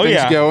that, keep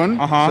things going.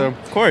 So,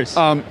 of course.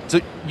 So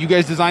you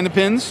guys design the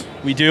pins?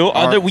 We do.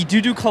 We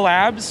do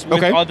collabs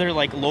with other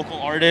local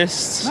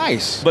artists.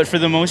 Nice. But for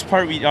the most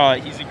part, he's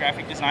a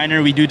graphic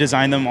designer. We do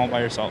design them all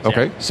by ourselves.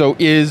 Okay. Yeah. So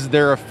is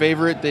there a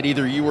favorite that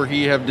either you or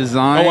he have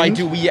designed? Oh, I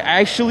do. We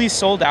actually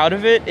sold out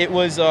of it. It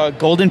was a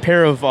golden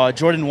pair of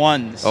Jordan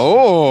 1s.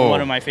 Oh.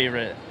 One of my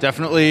favorite.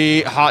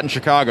 Definitely hot in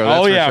Chicago.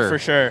 That's for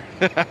sure.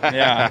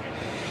 Yeah.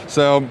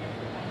 So,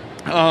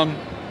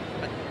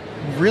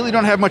 really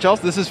don't have much else.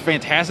 This is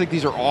fantastic.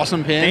 These are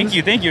awesome pins.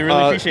 Thank you.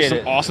 Really appreciate some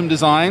it. Awesome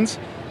designs.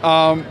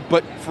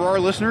 But for our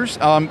listeners,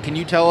 can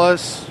you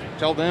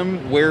tell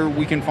them where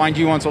we can find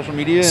you on social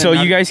media? So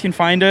you guys can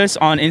find us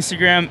on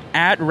Instagram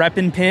at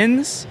Reppin'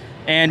 Pins.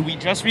 And we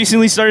just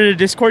recently started a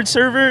Discord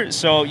server,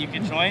 so you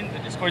can join. The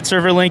Discord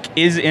server link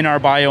is in our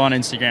bio on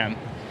Instagram.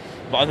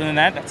 But other than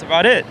that, that's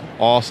about it.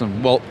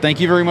 Awesome. Well, thank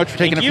you very much for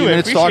taking a few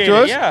minutes to talk to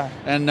appreciate us.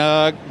 it,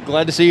 yeah. And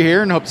glad to see you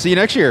here and hope to see you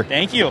next year.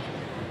 Thank you.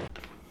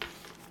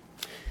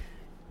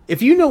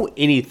 If you know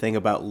anything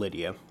about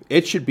Lydia,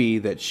 it should be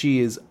that she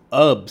is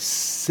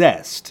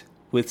obsessed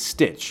with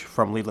Stitch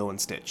from Lilo and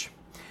Stitch.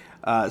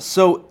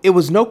 So it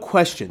was no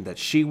question that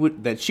she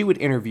would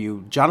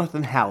interview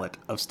Jonathan Hallett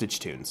of Stitch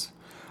Tunes.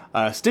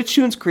 Stitch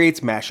Tunes creates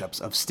mashups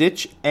of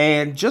Stitch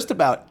and just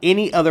about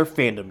any other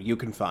fandom you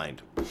can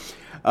find.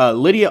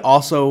 Lydia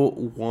also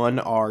won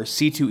our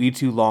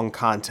C2E2 long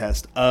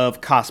contest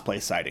of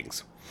cosplay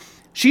sightings.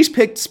 She's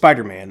picked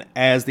Spider-Man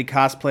as the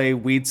cosplay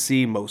we'd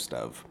see most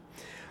of.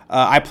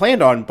 I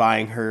planned on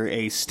buying her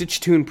a Stitch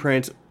Tune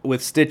print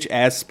with Stitch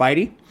as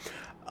Spidey,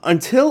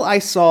 until I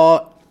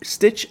saw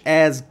Stitch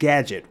as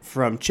Gadget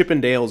from Chip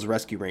and Dale's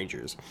Rescue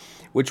Rangers,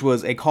 which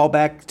was a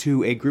callback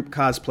to a group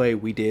cosplay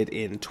we did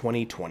in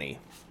 2020.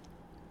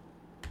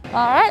 All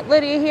right,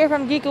 Lydia here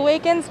from Geek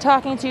Awakens,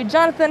 talking to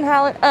Jonathan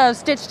Hallett of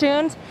Stitch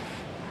Tunes.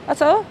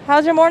 So,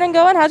 how's your morning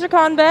going? How's your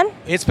con been?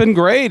 It's been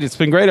great.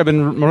 I've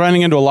been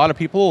running into a lot of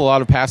people, a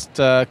lot of past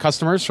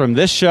customers from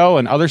this show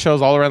and other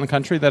shows all around the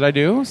country that I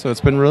do. So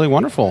it's been really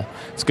wonderful.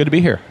 It's good to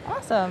be here.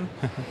 Awesome.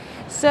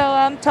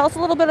 So tell us a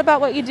little bit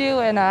about what you do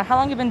and how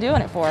long you've been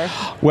doing it for.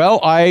 Well,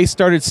 I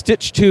started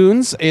Stitch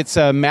Tunes. It's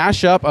a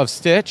mashup of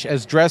Stitch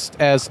as dressed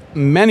as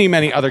many,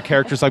 many other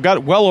characters. I've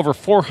got well over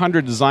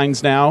 400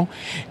 designs now,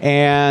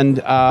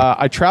 and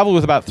I traveled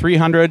with about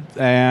 300,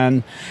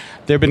 and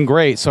they've been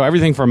great. So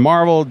everything from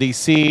Marvel,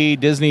 DC,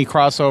 Disney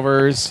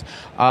crossovers,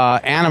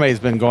 anime has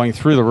been going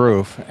through the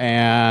roof.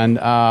 And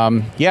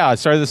I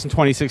started this in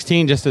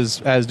 2016 just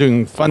as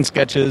doing fun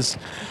sketches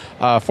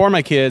for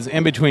my kids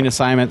in between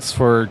assignments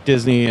for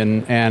Disney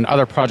and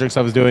other projects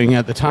I was doing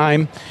at the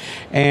time.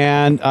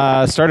 And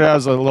started out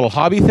as a little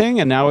hobby thing,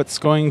 and now it's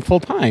going full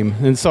time.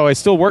 And so I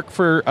still work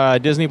for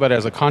Disney, but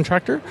as a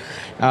contractor.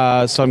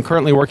 So I'm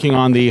currently working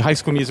on the High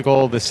School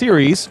Musical, the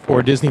series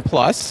for Disney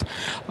Plus.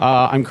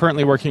 I'm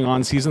currently working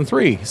on season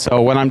 3.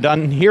 So when I'm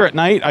done here at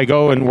night, I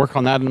go and work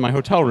on that in my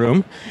hotel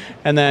room,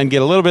 and then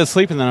get a little bit of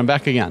sleep, and then I'm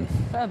back again.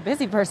 A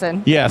busy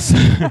person. Yes.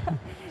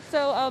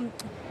 So,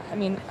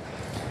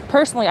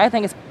 personally, I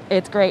think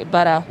it's great,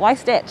 but why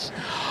Stitch?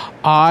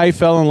 I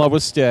fell in love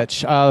with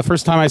Stitch. The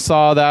first time I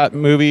saw the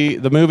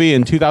movie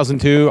in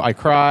 2002, I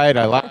cried,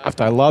 I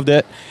laughed, I loved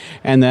it.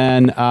 And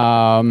then,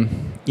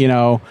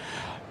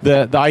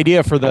 the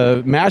idea for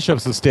the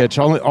mashups of Stitch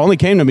only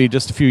came to me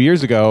just a few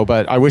years ago,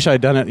 but I wish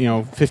I'd done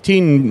it,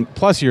 15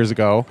 plus years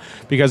ago,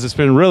 because it's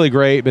been really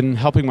great, been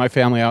helping my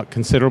family out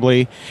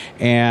considerably.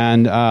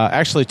 And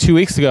actually 2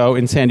 weeks ago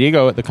in San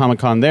Diego at the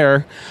Comic-Con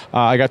there,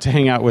 I got to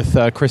hang out with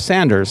Chris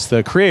Sanders,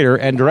 the creator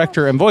and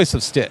director and voice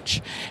of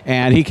Stitch.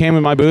 And he came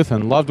in my booth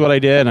and loved what I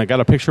did, and I got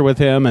a picture with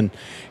him,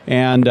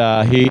 and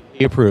he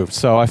approved.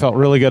 So I felt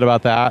really good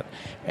about that.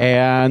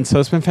 And so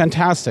it's been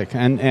fantastic,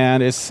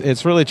 and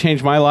it's really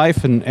changed my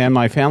life and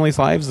my family's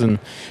lives, and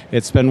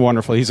it's been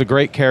wonderful. He's a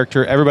great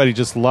character. Everybody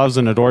just loves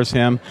and adores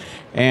him.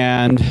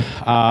 And,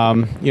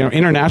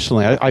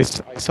 internationally, I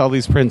sell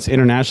these prints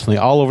internationally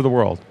all over the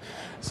world.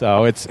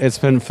 So it's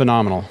been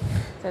phenomenal.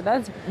 So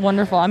that's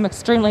wonderful. I'm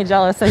extremely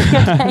jealous that you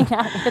get to hang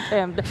out with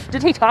him.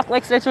 Did he talk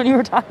like Stitch when you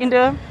were talking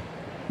to him?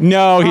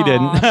 No, he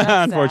didn't, Aw,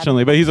 that's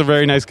unfortunately. But he's a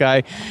very nice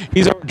guy.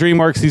 He's over at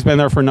DreamWorks. He's been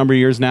there for a number of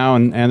years now,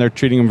 and they're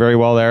treating him very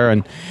well there.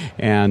 And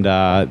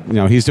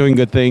he's doing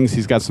good things.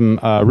 He's got some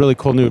really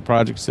cool new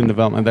projects in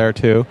development there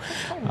too.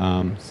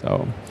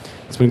 So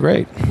it's been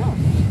great.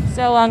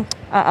 So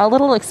a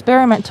little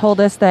experiment told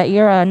us that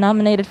you're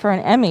nominated for an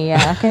Emmy.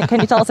 Can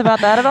you tell us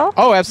about that at all?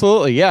 Oh,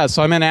 absolutely. Yeah.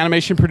 So I'm an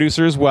animation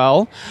producer as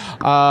well.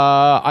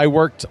 I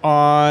worked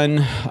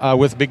on,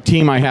 with a big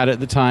team I had at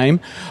the time,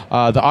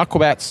 the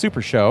Aquabats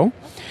Super Show.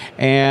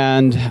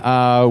 And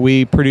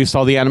we produced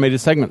all the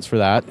animated segments for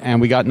that. And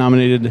we got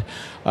nominated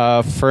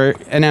for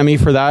an Emmy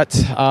for that.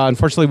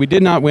 Unfortunately, we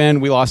did not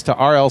win. We lost to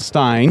R.L.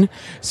 Stine.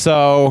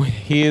 So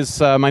he is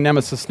my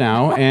nemesis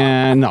now.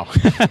 And no.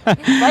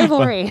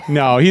 Rivalry.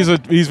 No, he's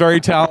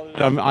very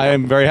talented. I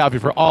am very happy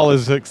for all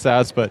his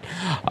success. But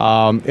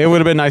it would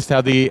have been nice to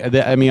have the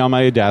Emmy on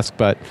my desk.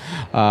 But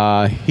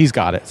he's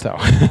got it. So.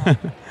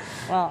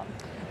 Well,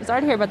 I'm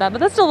sorry to hear about that. But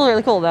that's still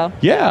really cool, though.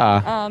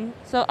 Yeah.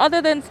 So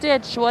other than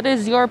Stitch, what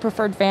is your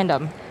preferred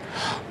fandom?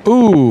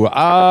 Ooh,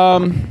 I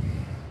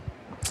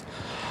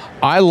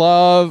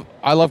love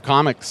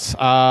comics.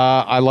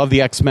 I love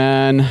the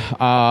X-Men,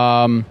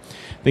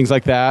 things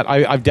like that.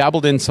 I've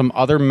dabbled in some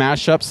other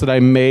mashups that I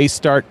may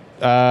start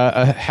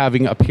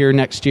having appear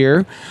next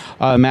year.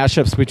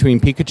 Mashups between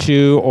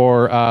Pikachu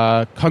or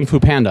Kung Fu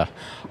Panda.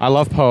 I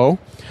love Poe.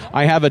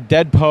 I have a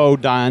Dead Poe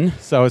done,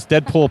 so it's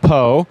Deadpool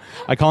Poe.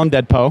 I call him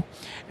Dead Poe.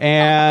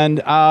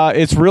 And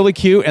it's really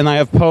cute. And I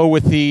have Poe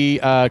with the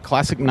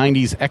classic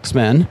 90s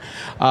X-Men.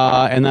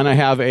 And then I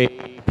have a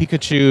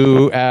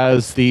Pikachu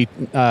as the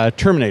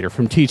Terminator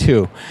from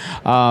T2.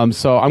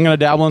 So I'm going to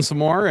dabble in some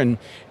more. And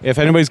if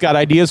anybody's got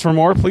ideas for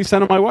more, please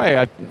send them my way.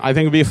 I think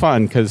it'd be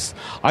fun because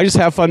I just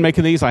have fun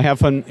making these. I have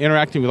fun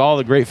interacting with all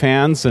the great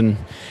fans and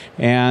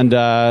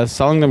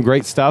selling them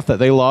great stuff that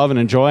they love and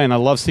enjoy. And I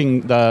love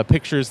seeing the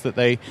pictures that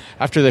they,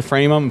 after they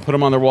frame them and put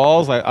them on their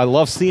walls. I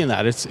love seeing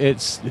that.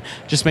 It's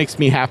just makes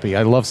me happy.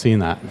 I love seeing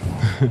that.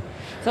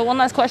 So one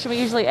last question we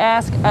usually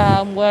ask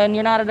when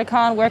you're not at a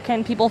con, where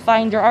can people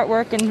find your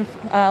artwork and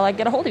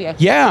get a hold of you?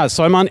 Yeah,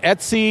 so I'm on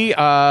Etsy.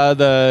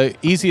 The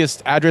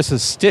easiest address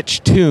is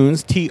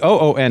StitchToons,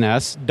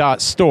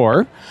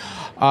 TOONS.store.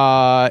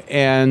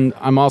 And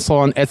I'm also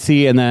on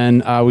Etsy, and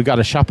then we've got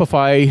a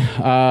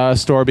Shopify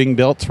store being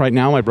built right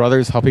now. My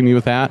brother's helping me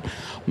with that.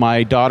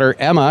 My daughter,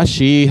 Emma,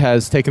 she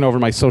has taken over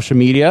my social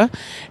media,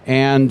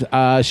 and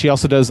she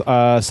also does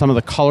some of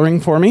the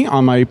coloring for me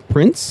on my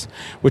prints,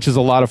 which is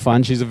a lot of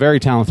fun. She's a very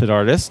talented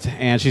artist,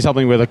 and she's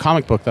helping me with a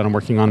comic book that I'm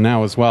working on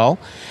now as well.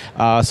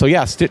 So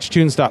yeah,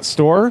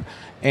 StitchToons.store,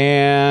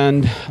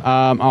 and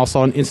also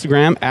on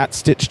Instagram at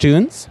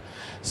StitchToons.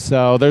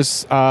 So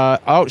there's,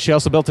 she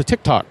also built a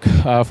TikTok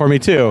for me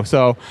too.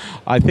 So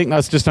I think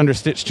that's just under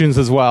Stitch Tunes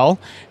as well.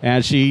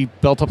 And she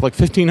built up like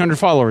 1,500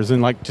 followers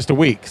in like just a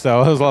week.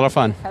 So it was a lot of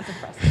fun. That's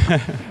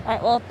impressive. All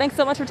right, well, thanks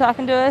so much for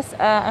talking to us.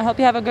 I hope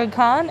you have a good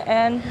con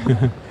and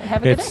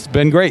have a good day. It's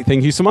been great.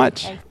 Thank you so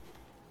much. Thanks.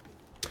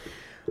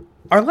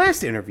 Our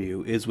last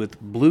interview is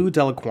with Blue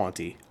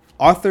Delaquanti,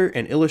 author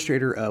and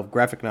illustrator of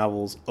graphic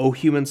novels O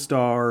Human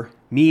Star,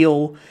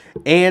 Meal,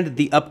 and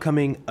the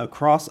upcoming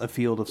Across a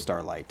Field of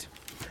Starlight.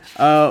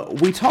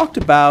 We talked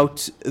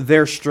about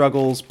their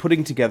struggles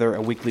putting together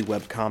a weekly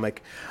webcomic,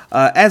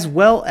 as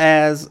well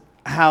as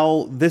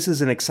how this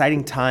is an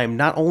exciting time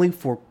not only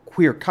for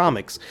queer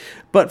comics,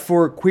 but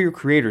for queer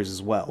creators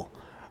as well.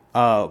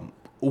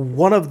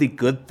 One of the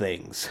good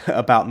things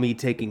about me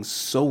taking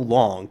so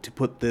long to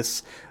put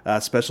this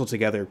special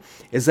together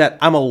is that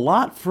I'm a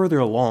lot further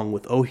along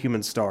with O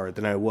Human Star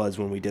than I was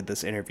when we did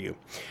this interview.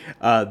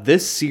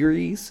 This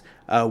series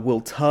will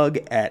tug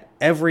at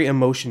every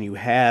emotion you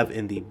have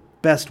in the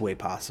best way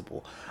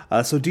possible.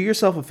 So do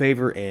yourself a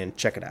favor and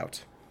check it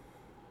out.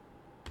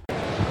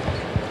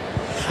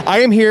 I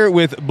am here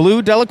with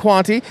Blue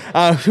Delaquanti,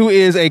 who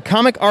is a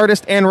comic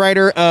artist and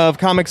writer of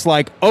comics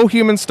like O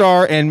Human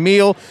Star and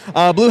Meal.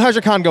 Blue, how's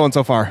your con going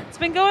so far? It's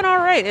been going all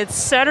right. It's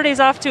Saturday's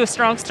off to a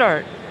strong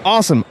start.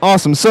 Awesome.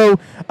 So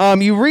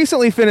you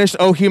recently finished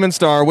O Human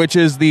Star, which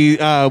is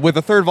the with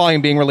the third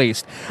volume being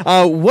released.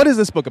 What is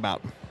this book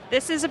about?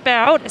 This is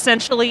about,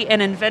 essentially,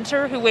 an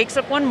inventor who wakes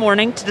up one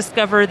morning to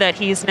discover that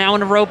he's now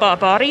in a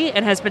robot body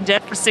and has been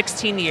dead for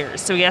 16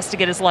 years, so he has to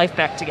get his life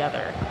back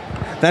together.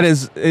 That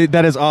is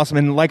awesome,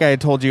 and like I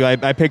had told you,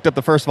 I picked up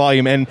the first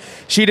volume, and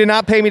she did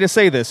not pay me to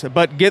say this,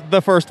 but get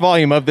the first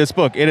volume of this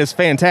book. It is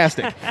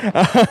fantastic.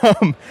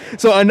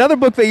 So another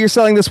book that you're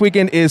selling this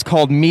weekend is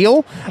called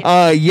Meal.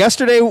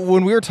 Yesterday,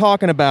 when we were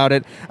talking about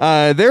it,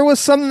 there was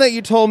something that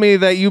you told me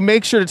that you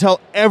make sure to tell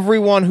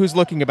everyone who's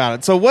looking about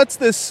it. So what's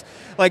this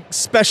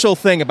special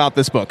thing about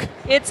this book?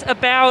 It's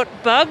about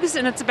bugs,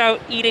 and it's about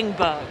eating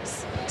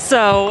bugs.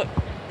 So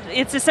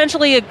it's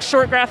essentially a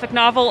short graphic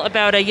novel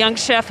about a young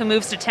chef who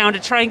moves to town to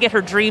try and get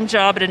her dream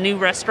job at a new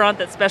restaurant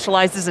that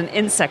specializes in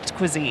insect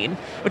cuisine,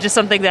 which is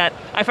something that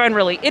I find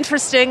really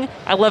interesting.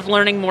 I love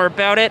learning more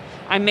about it.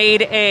 I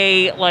made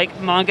a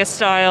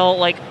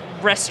manga-style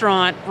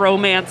restaurant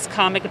romance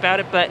comic about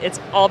it, but it's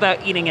all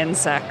about eating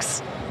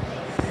insects.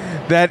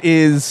 That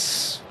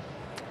is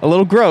A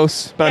little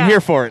gross, but I'm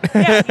here for it.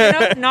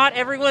 Yeah, not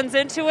everyone's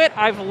into it.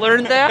 I've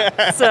learned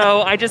that.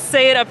 So I just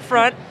say it up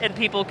front and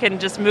people can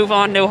just move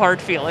on, no hard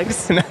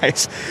feelings.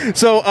 Nice.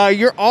 So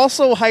you're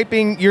also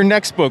hyping your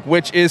next book,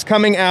 which is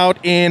coming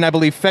out in, I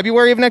believe,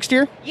 February of next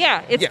year?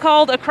 Yeah, it's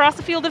called Across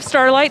the Field of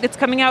Starlight. It's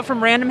coming out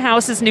from Random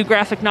House's new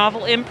graphic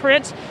novel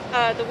imprint.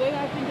 The way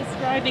I've been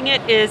describing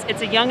it is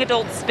it's a young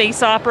adult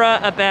space opera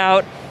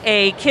about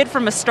a kid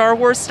from a Star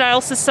Wars-style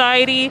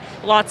society,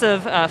 lots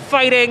of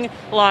fighting,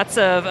 lots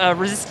of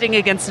resisting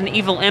against an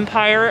evil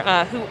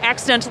empire, who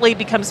accidentally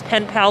becomes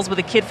pen pals with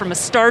a kid from a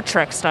Star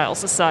Trek-style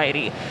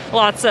society.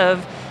 Lots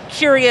of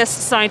curious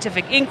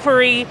scientific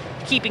inquiry,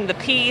 keeping the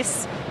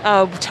peace,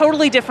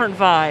 totally different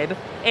vibe.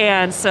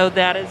 And so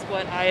that is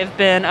what I have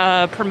been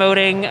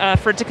promoting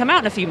for it to come out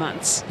in a few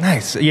months.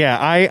 Nice. Yeah,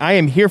 I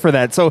am here for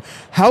that. So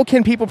how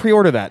can people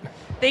pre-order that?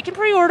 They can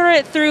pre-order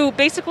it through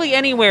basically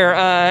anywhere.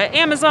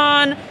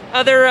 Amazon,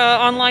 other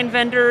online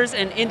vendors,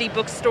 and indie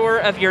bookstore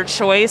of your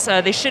choice.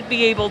 They should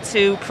be able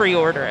to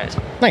pre-order it.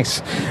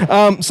 Nice.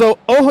 So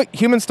Oh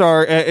Human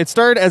Star, it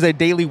started as a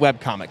daily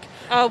webcomic.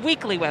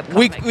 Weekly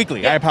webcomic.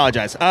 Weekly, I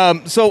apologize.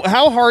 So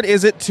how hard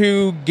is it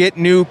to get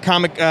new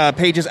comic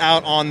pages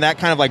out on that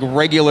kind of like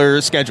regular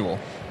schedule?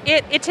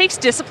 It takes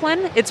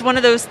discipline. It's one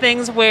of those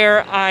things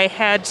where I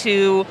had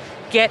to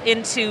get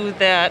into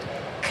that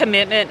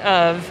commitment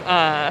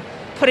of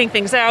putting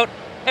things out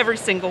every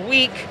single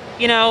week.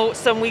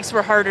 Some weeks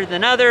were harder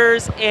than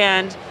others,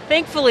 and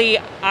thankfully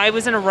I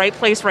was in a right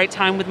place, right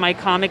time with my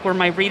comic where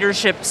my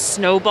readership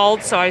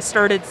snowballed, so I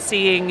started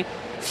seeing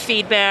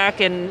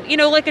feedback and,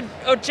 like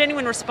a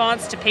genuine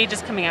response to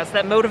pages coming out, so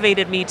that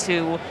motivated me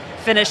to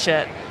finish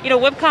it.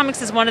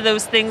 Webcomics is one of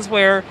those things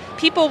where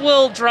people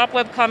will drop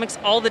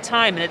webcomics all the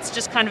time, and it's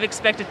just kind of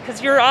expected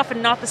because you're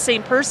often not the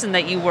same person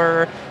that you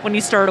were when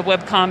you started a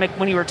webcomic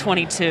when you were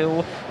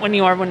 22, when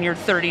you're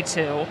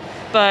 32.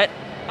 But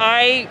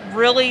I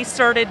really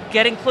started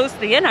getting close to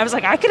the end. I was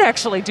like, I could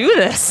actually do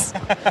this.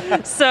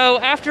 So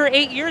after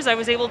 8 years, I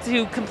was able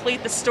to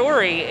complete the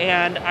story,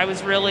 and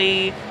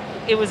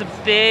it was a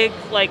big,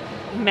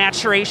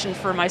 maturation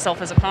for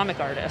myself as a comic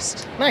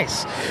artist.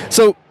 Nice.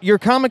 So your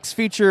comics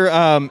feature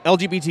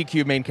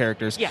LGBTQ main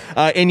characters.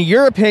 Yeah. In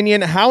your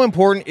opinion, how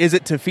important is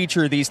it to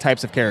feature these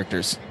types of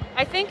characters?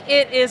 I think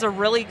it is a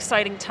really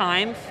exciting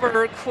time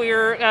for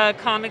queer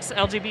comics,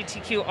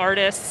 LGBTQ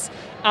artists.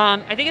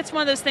 I think it's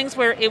one of those things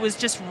where it was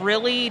just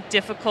really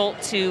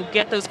difficult to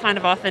get those kind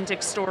of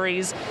authentic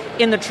stories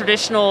in the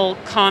traditional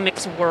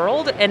comics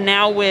world. And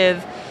now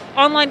with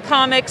online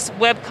comics,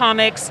 web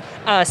comics,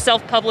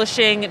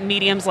 self-publishing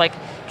mediums like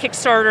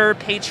Kickstarter,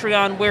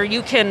 Patreon, where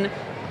you can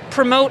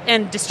promote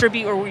and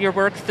distribute your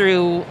work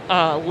through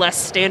less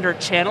standard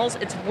channels,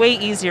 it's way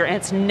easier, and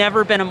it's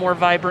never been a more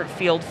vibrant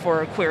field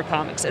for queer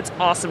comics. It's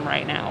awesome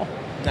right now.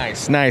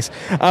 Nice.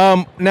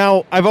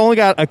 Now, I've only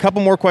got a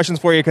couple more questions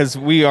for you because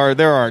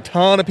there are a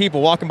ton of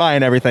people walking by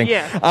and everything.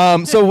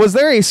 Yeah. So was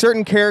there a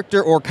certain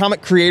character or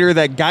comic creator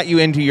that got you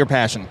into your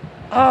passion?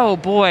 Oh,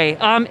 boy.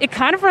 It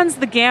kind of runs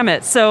the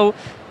gamut. So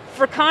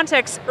for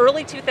context,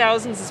 early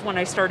 2000s is when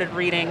I started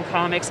reading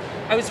comics.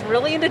 I was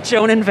really into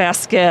Jonan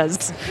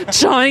Vasquez,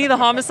 Johnny the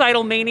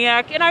Homicidal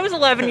Maniac, and I was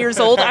 11 years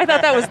old. I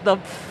thought that was the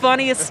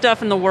funniest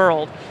stuff in the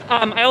world.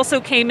 I also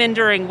came in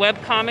during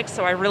web comics,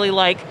 so I really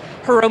like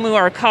Hiromu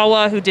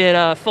Arakawa, who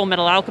did Full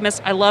Metal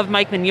Alchemist. I love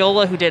Mike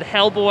Mignola, who did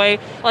Hellboy.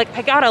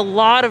 I got a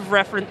lot of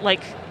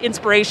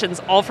inspirations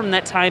all from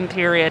that time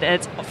period, and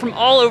it's from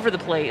all over the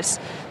place.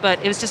 But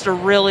it was just a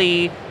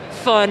really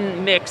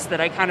fun mix that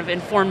I kind of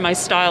informed my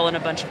style in a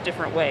bunch of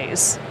different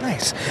ways.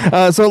 Nice.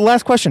 So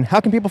last question,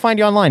 how can people find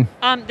you online?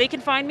 They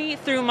can find me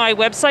through my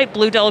website,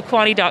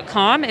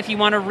 bluedelaquani.com. If you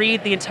want to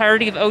read the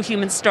entirety of Oh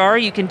Human Star,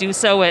 you can do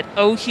so at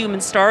Oh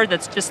Human Star,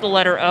 that's just the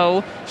letter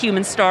O,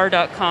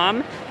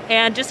 humanstar.com.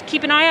 And just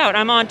keep an eye out.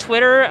 I'm on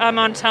Twitter, I'm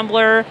on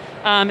Tumblr.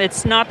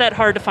 It's not that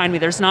hard to find me.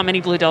 There's not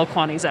many Blue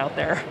Delaquanis out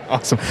there.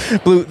 Awesome.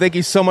 Blue, thank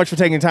you so much for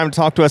taking the time to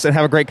talk to us, and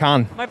have a great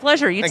con. My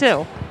pleasure. You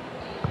too.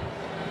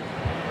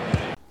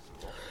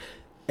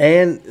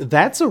 And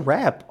that's a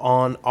wrap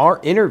on our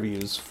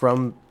interviews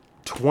from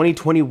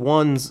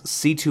 2021's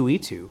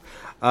C2E2.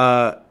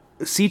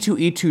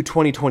 C2E2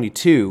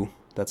 2022,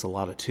 that's a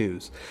lot of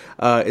twos,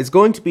 is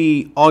going to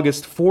be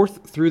August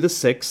 4th through the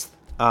 6th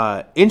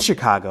in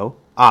Chicago,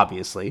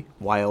 obviously.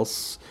 Why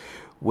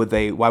would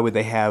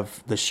they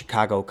have the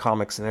Chicago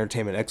Comics and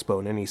Entertainment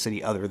Expo in any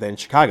city other than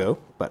Chicago?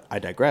 But I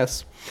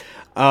digress.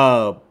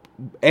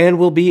 And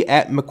we'll be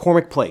at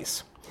McCormick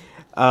Place.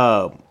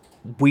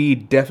 We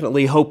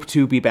definitely hope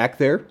to be back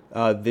there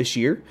this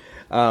year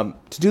to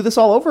do this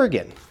all over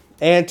again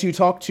and to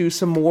talk to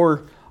some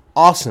more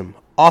awesome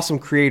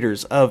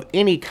creators of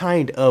any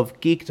kind of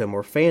geekdom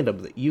or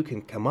fandom that you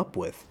can come up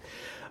with.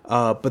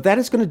 But that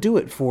is going to do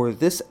it for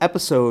this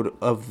episode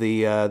of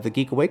the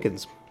Geek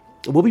Awakens.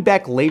 We'll be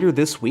back later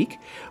this week,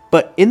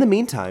 but in the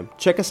meantime,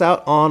 check us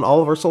out on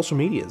all of our social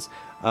medias.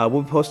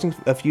 We'll be posting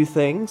a few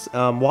things.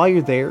 While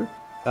you're there,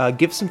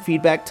 give some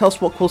feedback. Tell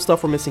us what cool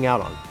stuff we're missing out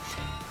on.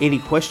 Any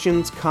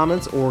questions,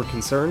 comments, or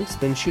concerns,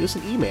 then shoot us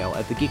an email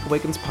at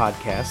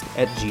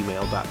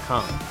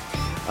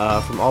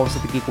thegeekawakenspodcast@gmail.com. From all of us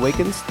at The Geek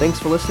Awakens, thanks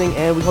for listening,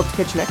 and we hope to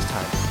catch you next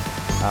time.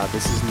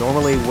 This is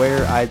normally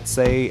where I'd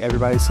say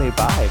everybody say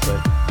bye,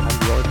 but I'm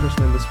the only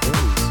person in this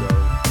room